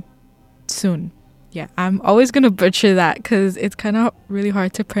Soon. Yeah, I'm always gonna butcher that because it's kind of really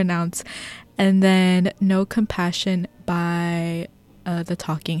hard to pronounce. And then No Compassion by the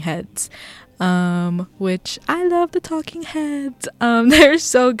Talking Heads, which I love the Talking Heads. They're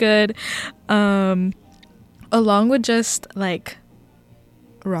so good, along with just like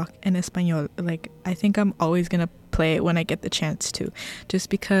rock en español. Like, I think I'm always gonna play it when I get the chance to, just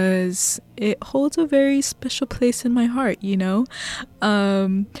because it holds a very special place in my heart, you know.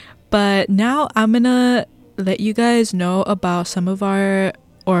 But now I'm gonna let you guys know about some of our,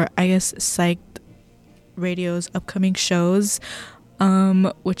 or I guess Psyched Radio's upcoming shows,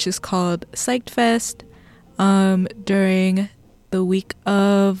 which is called Psyched Fest, during the week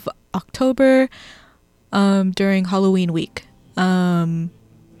of October, during Halloween week.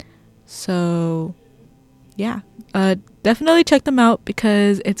 So yeah, definitely check them out,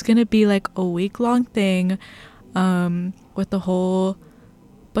 because it's gonna be like a week-long thing, with a whole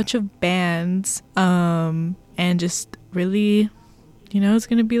bunch of bands, and just really, you know, it's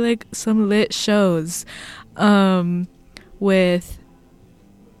gonna be like some lit shows, with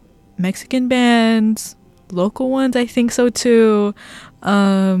Mexican bands, local ones, I think so too.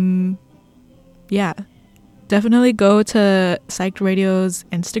 Yeah, definitely go to Psyched Radio's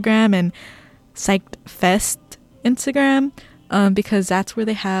Instagram and Psyched Fest Instagram, because that's where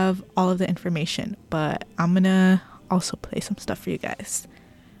they have all of the information. But I'm gonna also play some stuff for you guys.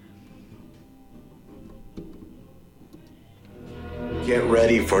 Get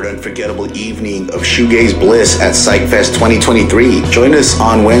ready for an unforgettable evening of shoegaze bliss at PsychFest 2023. Join us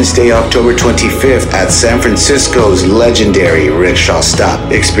on Wednesday, October 25th at San Francisco's legendary Rickshaw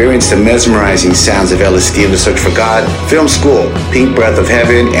Stop. Experience the mesmerizing sounds of LSD and the Search for God, Film School, Pink Breath of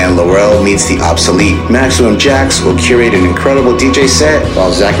Heaven, and Laurel Meets the Obsolete. Maximum Jax will curate an incredible DJ set,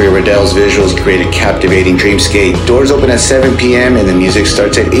 while Zachary Riddell's visuals create a captivating dreamscape. Doors open at 7 p.m. and the music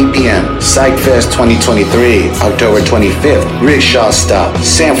starts at 8 p.m. PsychFest 2023, October 25th, Rickshaw Stop,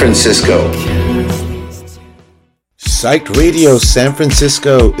 San Francisco. Psyched Radio San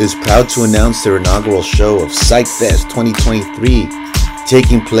Francisco is proud to announce their inaugural show of PsychFest 2023,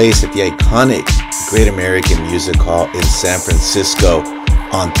 taking place at the iconic Great American Music Hall in San Francisco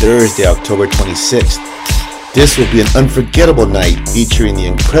on Thursday, October 26th. This will be an unforgettable night featuring the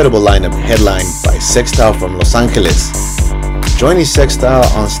incredible lineup headlined by Sextile from Los Angeles, Joining Sextile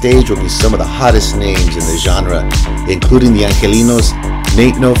on stage will be some of the hottest names in the genre, including the Angelinos,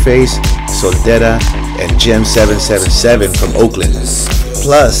 Nate No Face, Soldera, and Gem 777 from Oakland.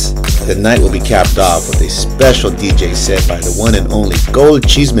 Plus, the night will be capped off with a special DJ set by the one and only Gold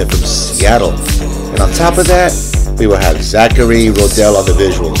Cheeseman from Seattle. And on top of that, we will have Zachary Rodell on the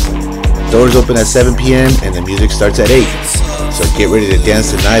visuals. Doors open at 7 p.m. and the music starts at 8. So get ready to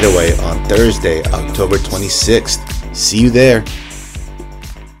dance the night away on Thursday, October 26th. See you there.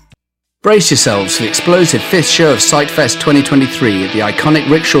 Brace yourselves for the explosive fifth show of Psychfest 2023 at the iconic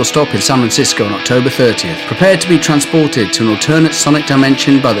Rickshaw Stop in San Francisco on October 30th. Prepare to be transported to an alternate sonic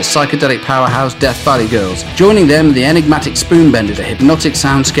dimension by the psychedelic powerhouse Death Valley Girls. Joining them, the enigmatic Spoonbender, the hypnotic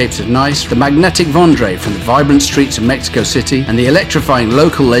soundscapes of Nice, the magnetic Vondre from the vibrant streets of Mexico City, and the electrifying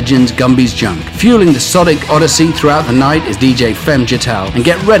local legends Gumby's Junk. Fueling the sonic odyssey throughout the night is DJ Femme Jatal, and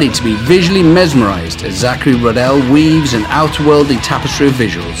get ready to be visually mesmerized as Zachary Rodell weaves an outerworldly tapestry of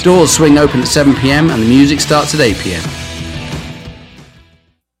visuals. Doors swing open at 7 p.m. and the music starts at 8 p.m.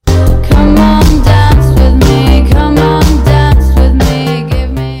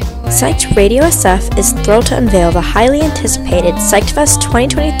 Psyched Radio SF is thrilled to unveil the highly anticipated Psychfest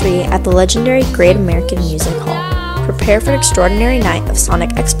 2023 at the legendary Great American Music Hall. Prepare for an extraordinary night of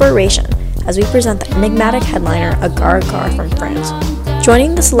sonic exploration as we present the enigmatic headliner Agar Agar from France.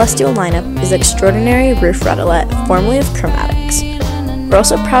 Joining the celestial lineup is extraordinary Ruth Redolette, formerly of Chromatics. We're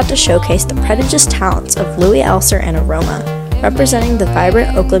also proud to showcase the prodigious talents of Louis Elser and Aroma, representing the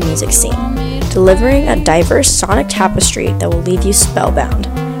vibrant Oakland music scene, delivering a diverse sonic tapestry that will leave you spellbound.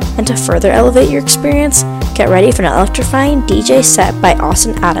 And to further elevate your experience, get ready for an electrifying DJ set by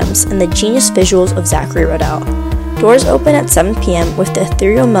Austin Adams and the genius visuals of Zachary Rodell. Doors open at 7 p.m. with the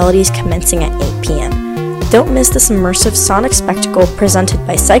ethereal melodies commencing at 8 p.m. Don't miss this immersive sonic spectacle presented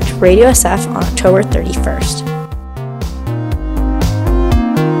by Psyched Radio SF on October 31st.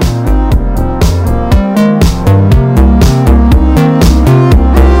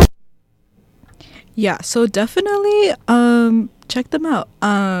 Yeah, so definitely check them out.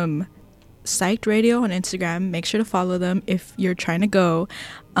 Psyched Radio on Instagram. Make sure to follow them if you're trying to go.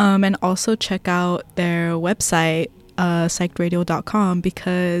 And also check out their website, psychedradio.com,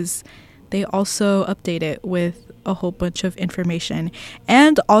 because they also update it with a whole bunch of information.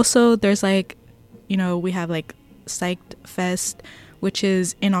 And also there's like, you know, we have like Psyched Fest, which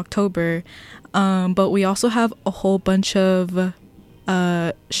is in October. But we also have a whole bunch of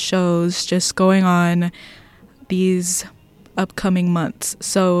shows just going on these upcoming months.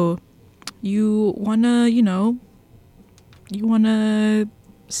 So you wanna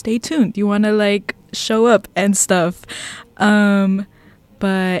stay tuned. You wanna like show up and stuff.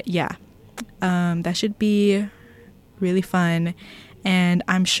 But yeah, that should be really fun. And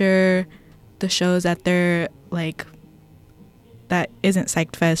I'm sure the shows that they're like, that isn't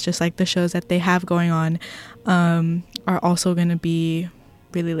Psyched Fest, just like the shows that they have going on, are also gonna be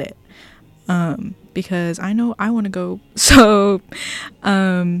really lit, because I know I want to go. So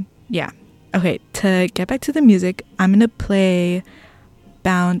yeah, okay, to get back to the music, I'm gonna play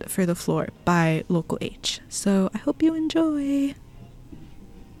Bound for the Floor by Local H. So I hope you enjoy.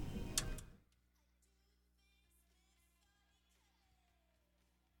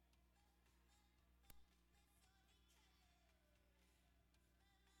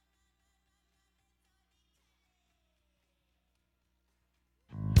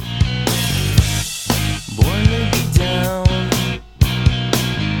 Born to be down.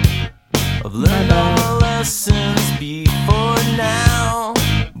 I've learned all lessons before now.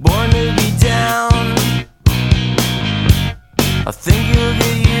 Born to be down. I think you'll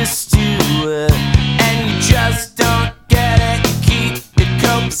get used to it, and you just don't get it. Keep it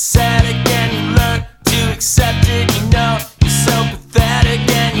copacetic, and you learn to accept it. You know you're so pathetic,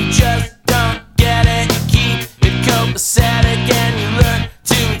 and you just don't get it. Keep it copacetic, and you learn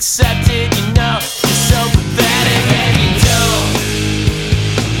to accept it. You know you're so pathetic, and you don't.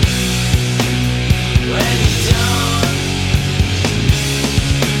 When you don't.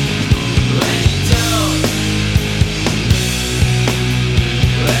 When you don't.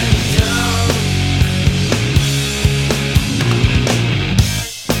 When you don't.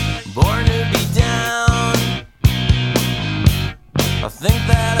 Born to be down. I think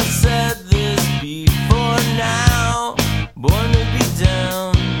that I've said this before now. Born to be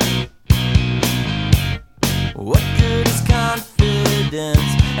down. What good is confidence?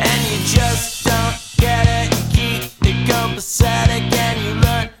 And you just don't get it. Keep it copacetic, and you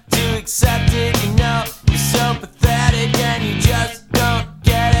learn to accept it. You know you're so pathetic, and you just don't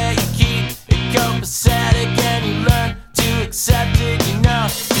get it. You keep it copacetic, and you learn to accept it. You know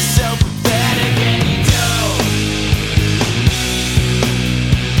you're so pathetic, and you don't.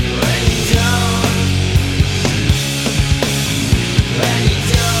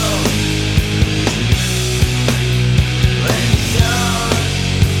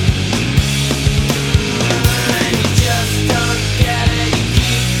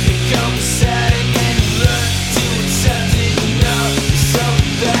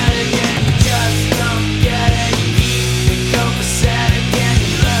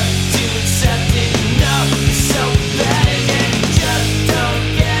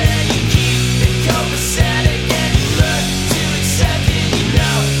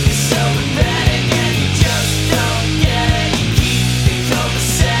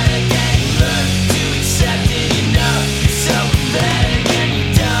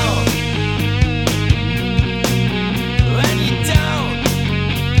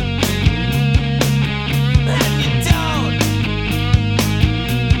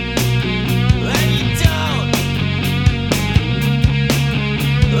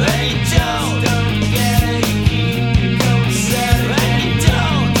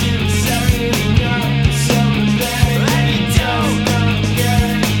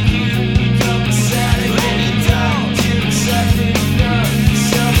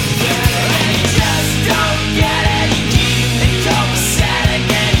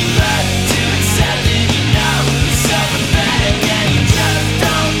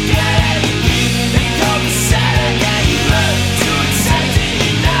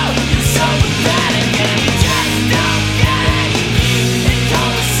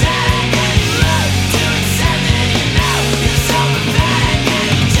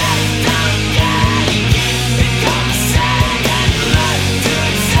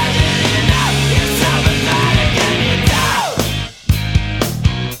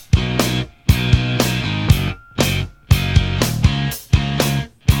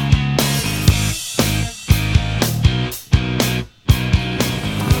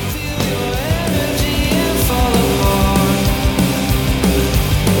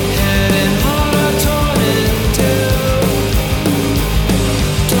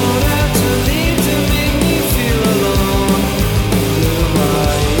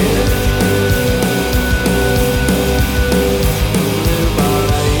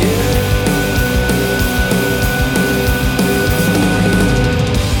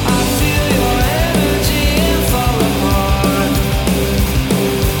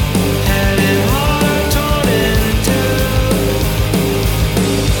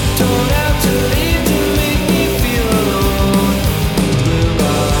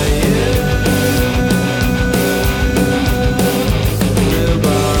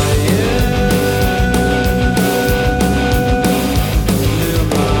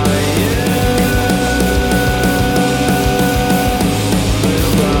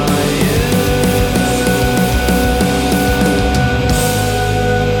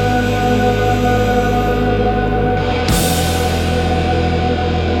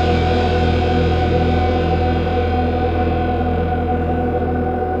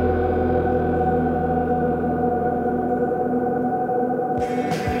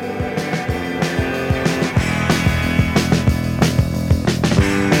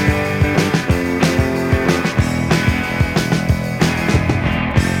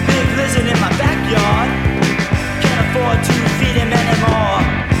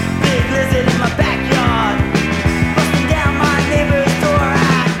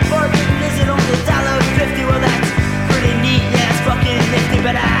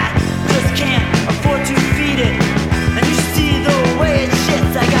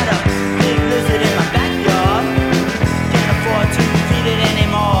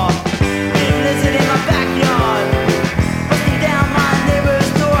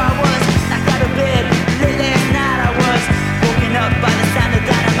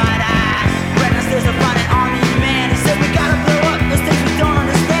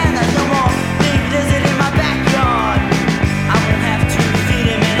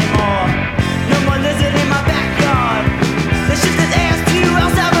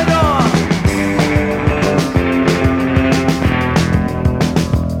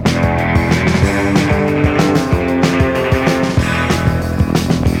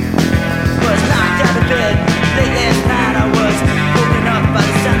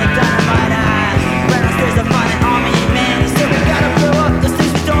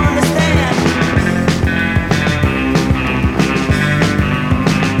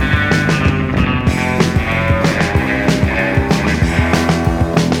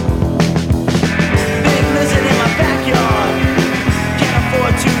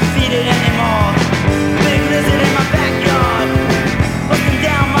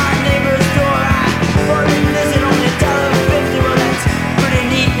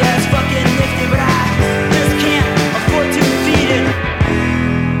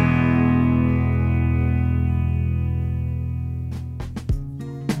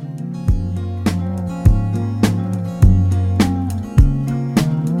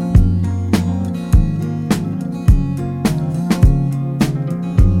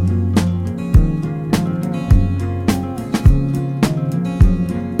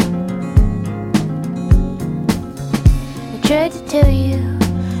 you.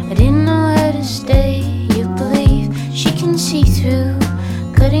 I didn't know how to stay. You believe she can see through,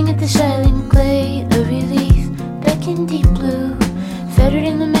 cutting at the silent clay. A relief back in deep blue, fettered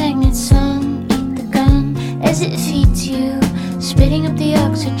in the magnet sun. Eat the gun as it feeds you, spitting up the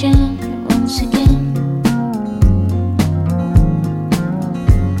oxygen once again.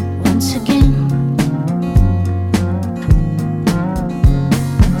 Once again.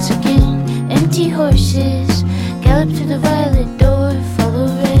 Once again. Empty horses gallop through the violet door, follow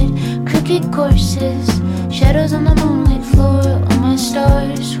red crooked courses, shadows on the moonlit floor. All my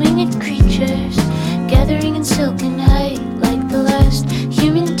stars, winged creatures, gathering in silken height like the last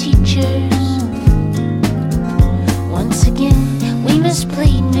human teachers. Once again, we must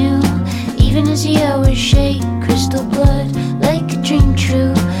bleed new, even as the hours shake. Crystal blood like a dream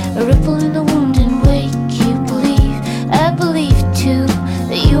true, a ripple in the wound and wake. You believe, I believe too,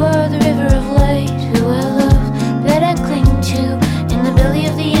 that you are the river of light, who I love, that I cling to, in the belly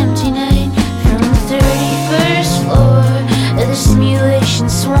of the empty night. From the 31st floor of the simulation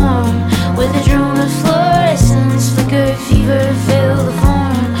swarm, with a drone of fluorescence, flicker, fever, fill the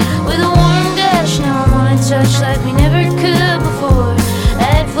form. With a warm gush, now I wanna touch like we never could before.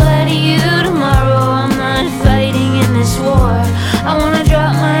 I'd fly to you tomorrow, I'm not fighting in this war. I wanna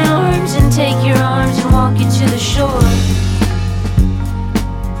drop my arms and take your arms and walk you to the shore.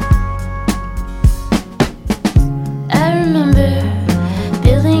 I remember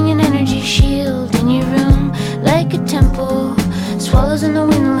building an energy shield in your room, like a temple, swallows in the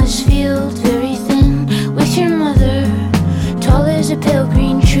windless field, very thin with your mother, tall as a pale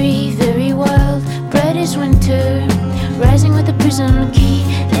green tree, very wild, bright as winter, rising with a prism key,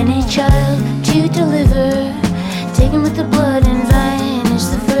 and a child to deliver, taken with the blood and vine is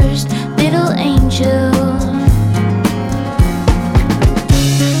the first little angel.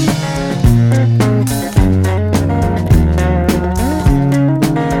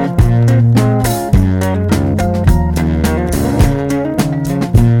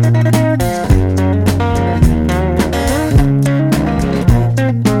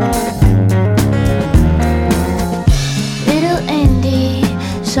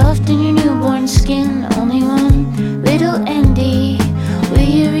 Soft in your newborn skin, only one little Andy. Will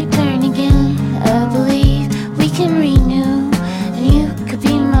you return again? I believe we can renew, and you could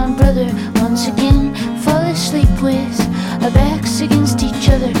be my brother once again. Fall asleep with our backs against each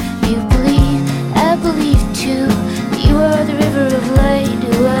other. You believe, I believe too, that you are the river of light,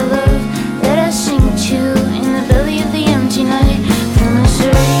 who I love, that I sing to, in the belly of the empty night. From the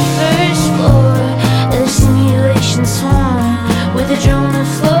 31st floor of the simulation swarm, with a drone of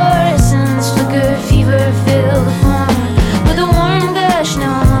fluorescence, flicker, fever, fill the form. With a warm gush,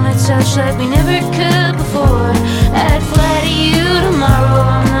 now I wanna touch like we never could before. I'd fly to you tomorrow,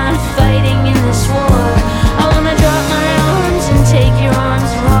 I'm not fighting in this war. I wanna drop my arms and take your arms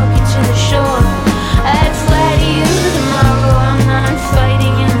and walk you to the shore. I'd fly to you tomorrow, I'm not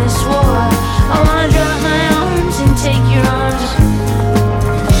fighting in this war. I wanna drop my arms and take your arms.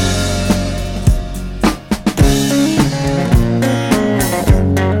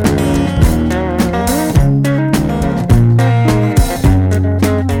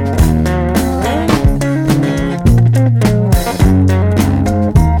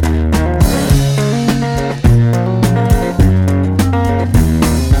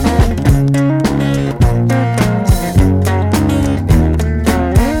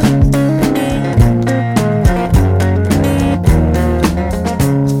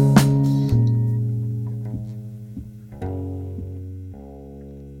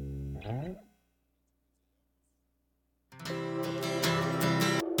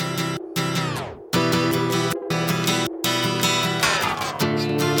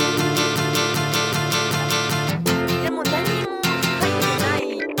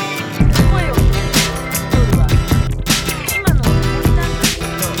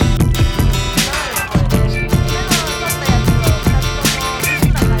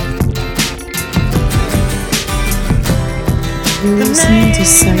 You're listening to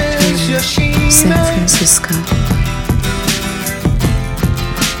Psych Radio, San Francisco.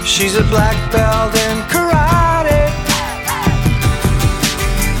 She's a black belt in karate,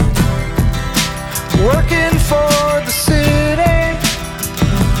 working for the city.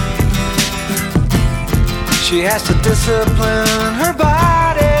 She has to discipline her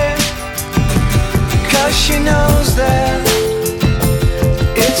body, 'cause she knows that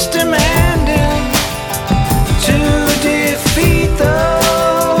it's demanding to defeat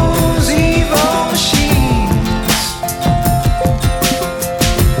those evil machines.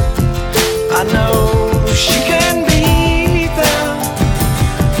 I know she can beat them.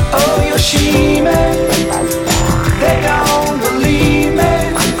 Oh, Yoshime, they don't believe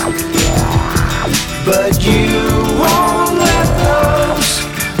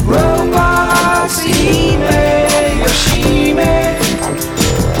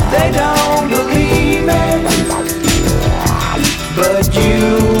you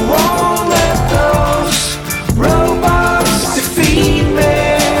won't let those robots defeat me.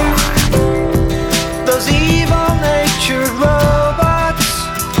 Those evil-natured robots,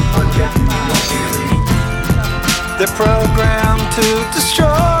 they're programmed to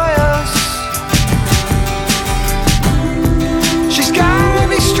destroy us. She's gotta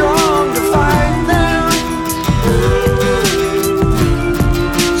be strong to fight them,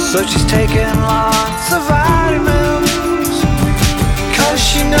 so she's taking lots of vitamins, 'cause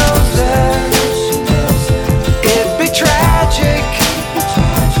she knows that it'd be tragic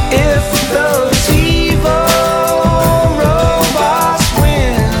if those evil robots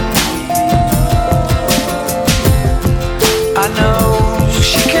win. I know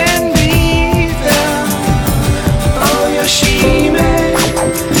she can beat them. Oh, Yoshime,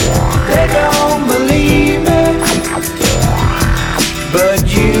 they don't believe me, but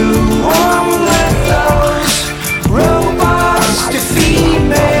you won't let those robots defeat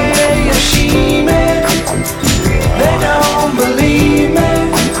me. Yoshime, they don't believe me,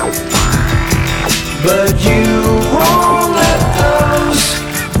 but you won't let those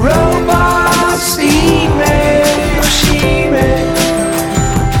robots eat me. Yoshime.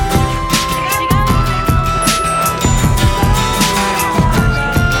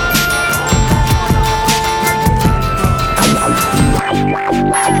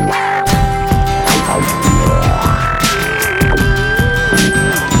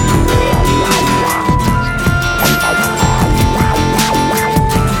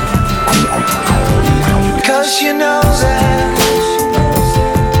 Cause you know that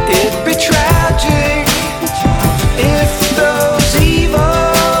it'd be tragic if those evil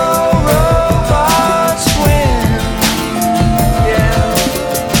robots win. Yeah,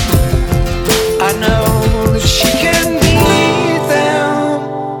 I know that she can beat them.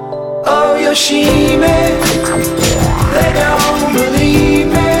 Oh, Yoshime, they don't believe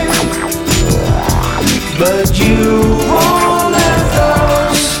me, but you won't let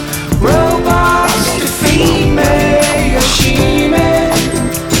those robots defeat me. Yoshime,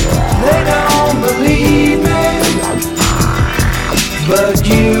 they don't believe me, but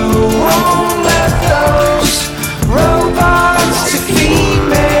you won't let those robots defeat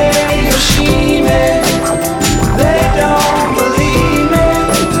me. Yoshime, they don't believe me,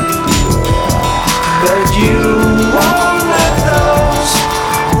 but you won't let those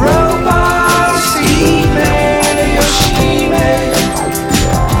robots eat me. Yoshime,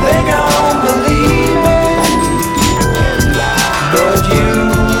 they don't believe me, but you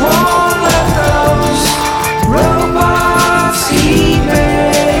won't let those robots eat me.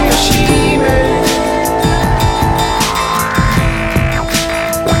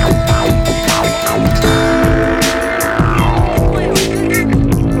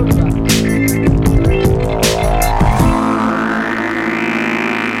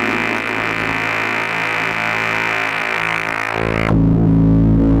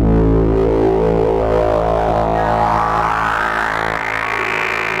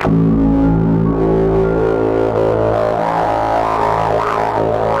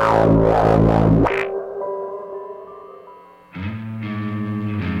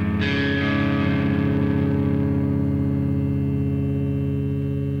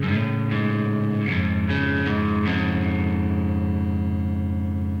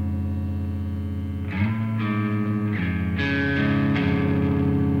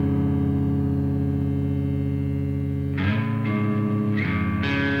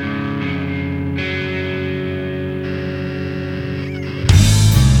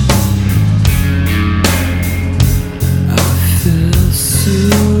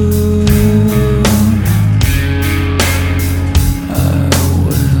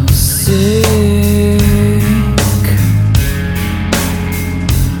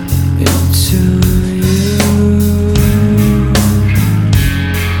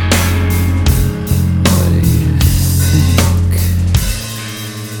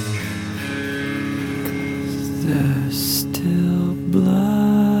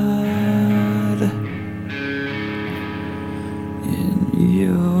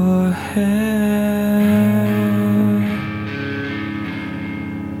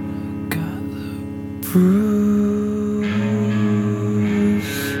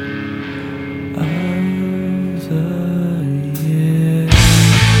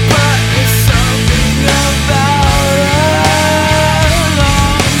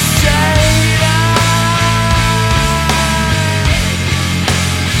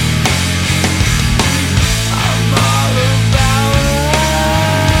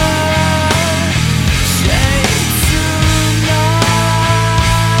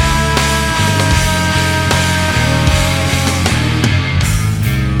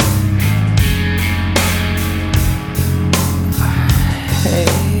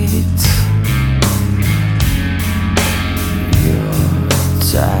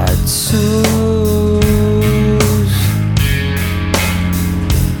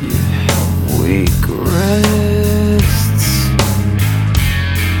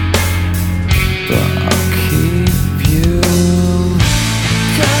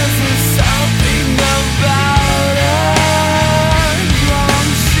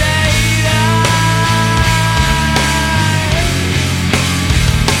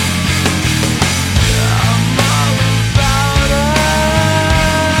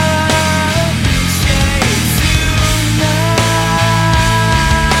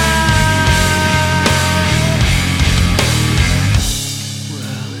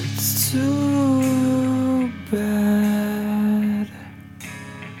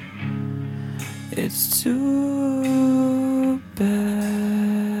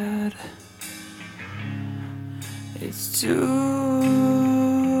 It's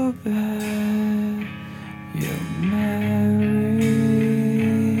too bad you're married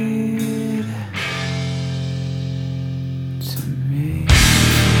to me.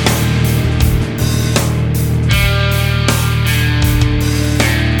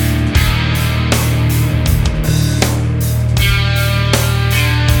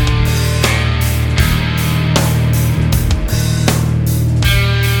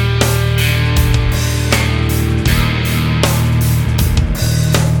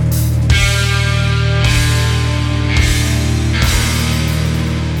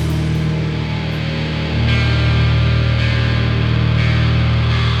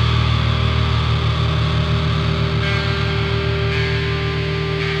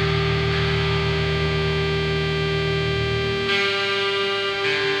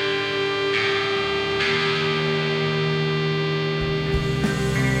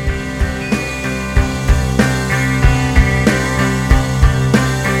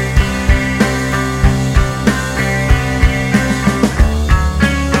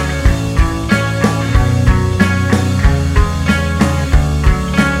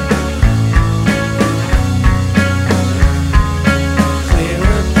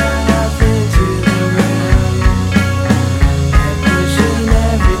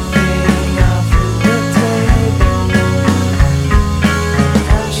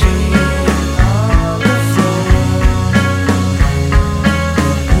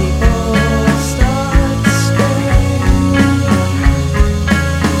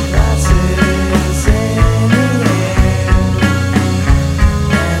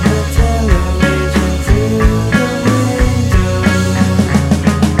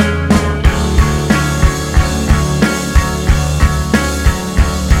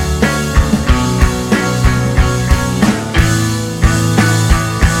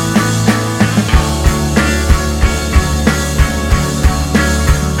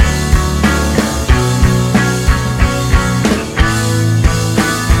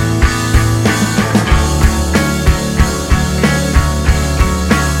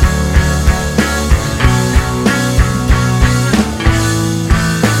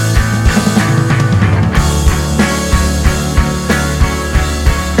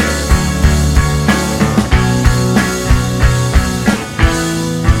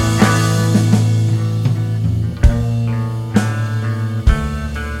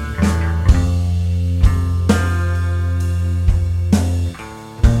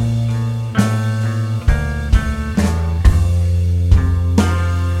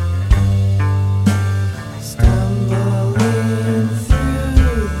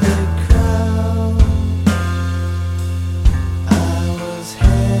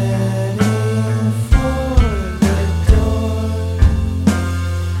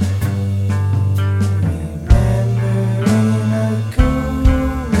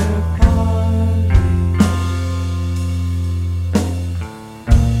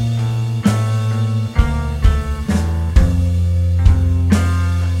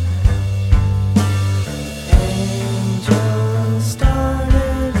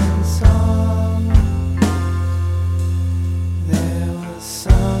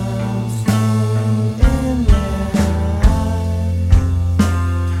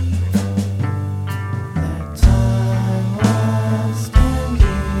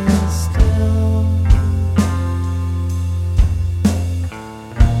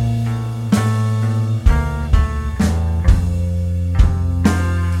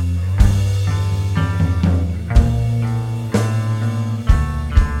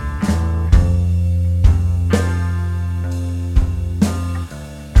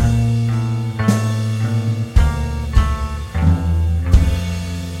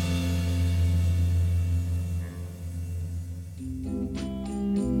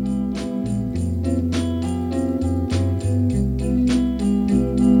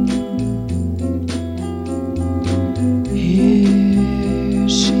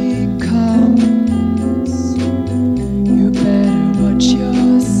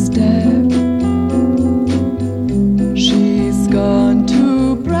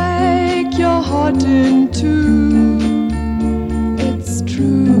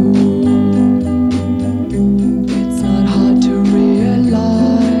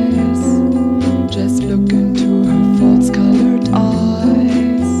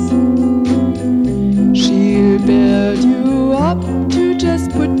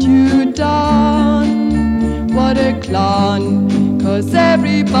 clown, 'cause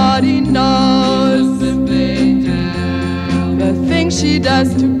everybody knows the things she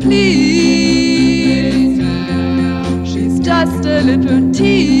does to please. She's just a little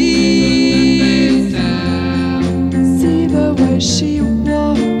tease,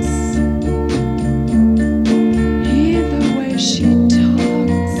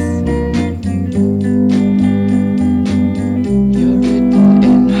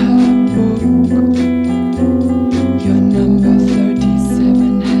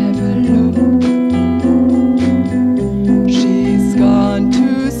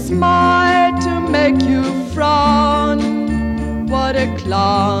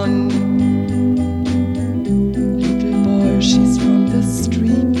 fun. Little boy, she's from the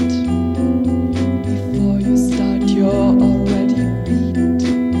street. Before you start, you're already beat.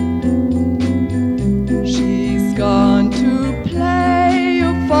 She's gone to play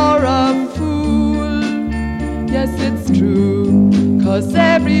you for a fool. Yes, it's true, 'cause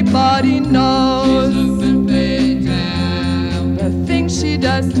everybody knows the things she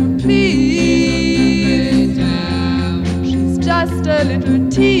does to please. She's just a little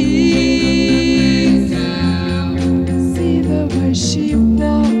tease. See the way she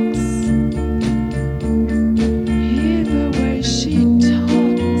walks, hear the way she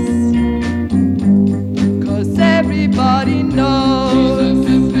talks, 'cause everybody knows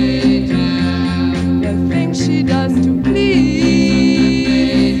the things she does to please.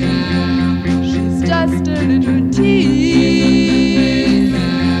 She's just a little tease.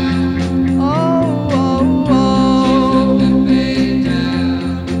 Oh, oh, oh.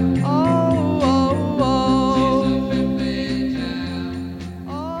 Oh, oh,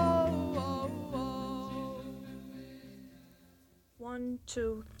 oh. 1,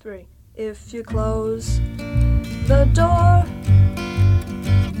 2, 3. If you close the door,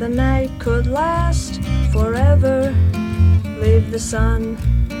 the night could last forever. Leave the sun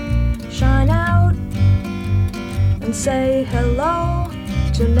shine out and say hello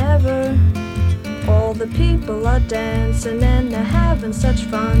to never. All the people are dancing and they're having such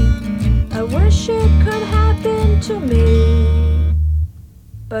fun. I wish it could happen to me.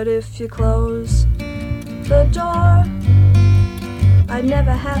 But if you close the door, I'd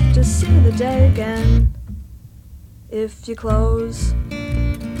never have to see the day again. If you close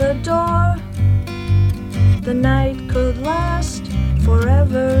the door, the night could last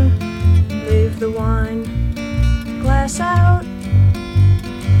forever. Leave the wine glass out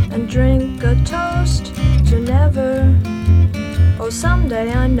and drink a toast to never. Oh,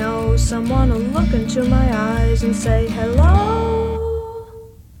 someday I know someone will look into my eyes and say, hello,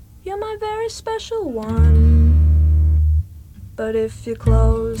 you're my very special one. But if you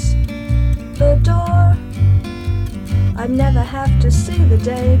close the door, I'd never have to see the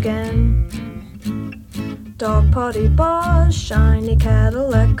day again. Dog party bars, shiny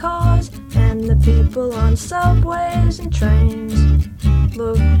Cadillac cars, and the people on subways and trains,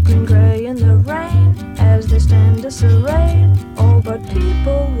 looking grey in the rain as they stand disarrayed. Oh, but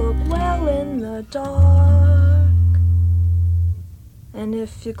people look well in the dark. And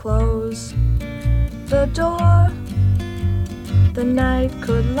if you close the door, the night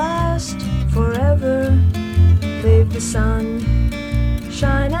could last forever. Leave the sun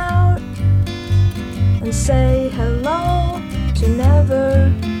shine out and say hello to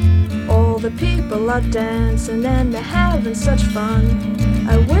never. All the people are dancing and they're having such fun.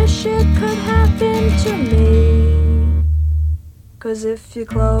 I wish it could happen to me. 'Cause if you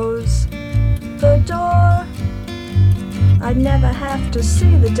close the door, I'd never have to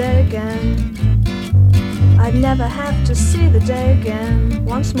see the day again. I'd never have to see the day again.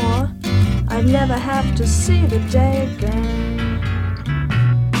 Once more, I'd never have to see the day again.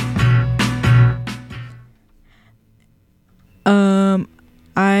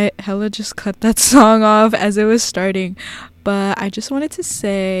 I hella just cut that song off as it was starting, but I just wanted to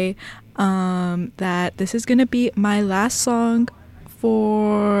say that this is gonna be my last song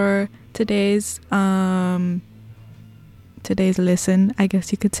for today's listen, I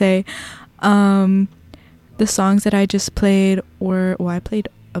guess you could say. The songs that I just played were, well, I played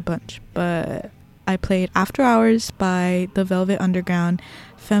a bunch, but I played After Hours by The Velvet Underground,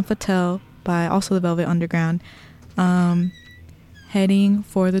 Femme Fatale by also The Velvet Underground, Heading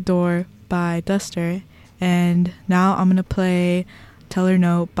for the Door by Duster, and now I'm gonna play Tell Her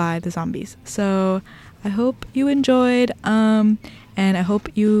No by The Zombies. So I hope you enjoyed, and I hope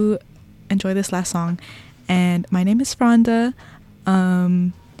you enjoy this last song. And my name is Fronda,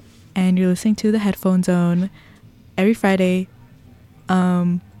 and you're listening to the Headphone Zone every Friday,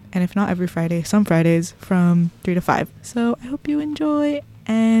 and if not every Friday, some Fridays from 3 to 5. So I hope you enjoy,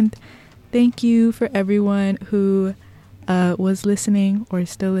 and thank you for everyone who was listening or is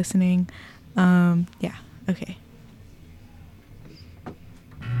still listening. Yeah, okay.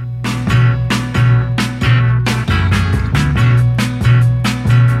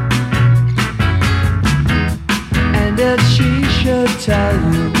 And if she should tell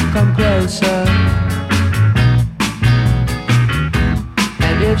you, come closer.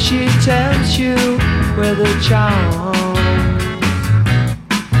 And if she tempts you with a charm,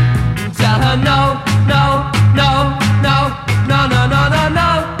 tell her no, no, no, no, no, no, no, no, no,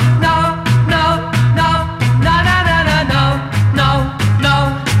 no, no, no, no, no, no, no,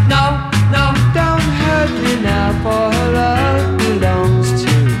 no. Don't hurt me now, for her love belongs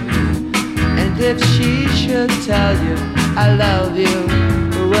to I love you.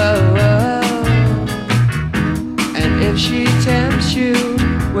 Whoa, whoa. And if she tempts you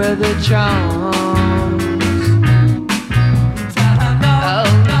with a charm,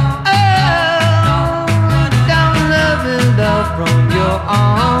 from your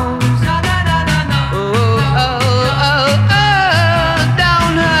arms. Oh, oh, oh, oh,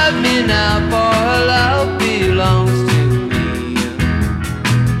 don't hurt me now, for her love belongs to me.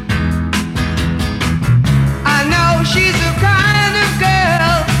 I know she's the kind of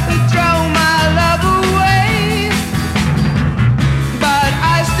girl who throw my love away, but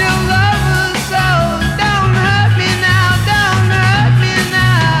I still love her so. Don't hurt me now, don't hurt me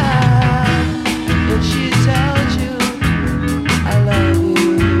now. If she tells you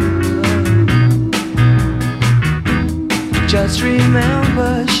just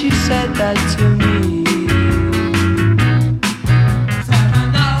remember she said that to me.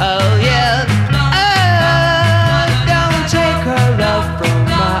 Oh yeah, don't take her love from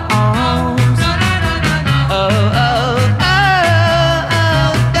my arms. Oh, oh,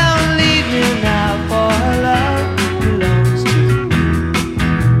 oh, don't leave me now, for her love belongs to me.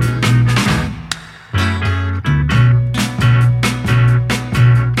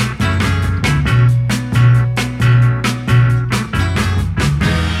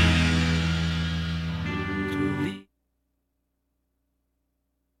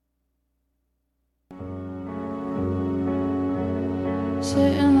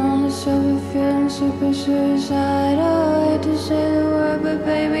 Sitting on the sofa feeling super suicidal. Hate to say the word, but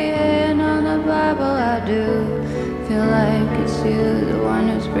baby, hating on the Bible. I do feel like it's you, the one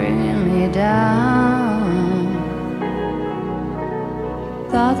who's bringing me down.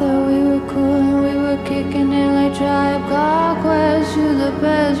 Thought that we were cool and we were kicking it like Tribe Called Quest. You're the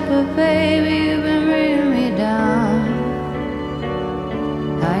best, but baby, you've been bringing me down.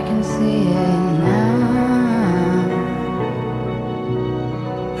 I can see it now.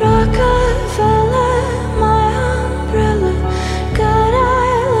 Rockefeller, my umbrella. God, I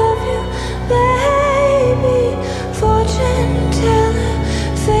love you, baby. Fortune teller,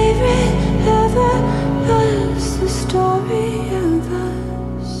 favorite ever. What's the story of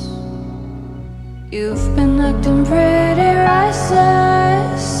us? You've been acting pretty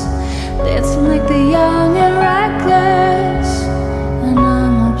restless, dancing like the young and reckless, and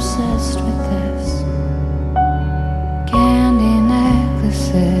I'm obsessed with this. Candy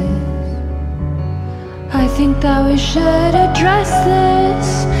necklaces. I think that we should address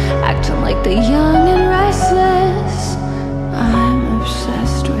this, acting like the young and restless. I'm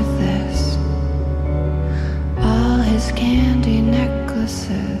obsessed with this. All his candy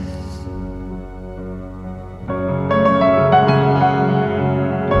necklaces.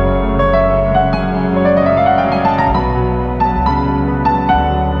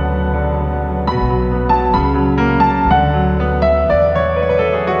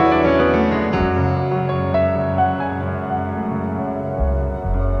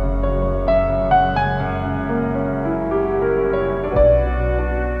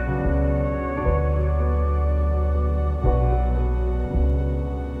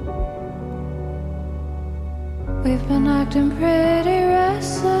 We've been acting pretty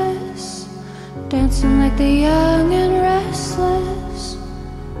restless, dancing like the young and restless.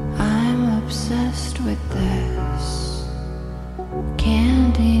 I'm obsessed with this.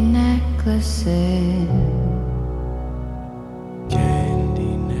 Candy necklaces.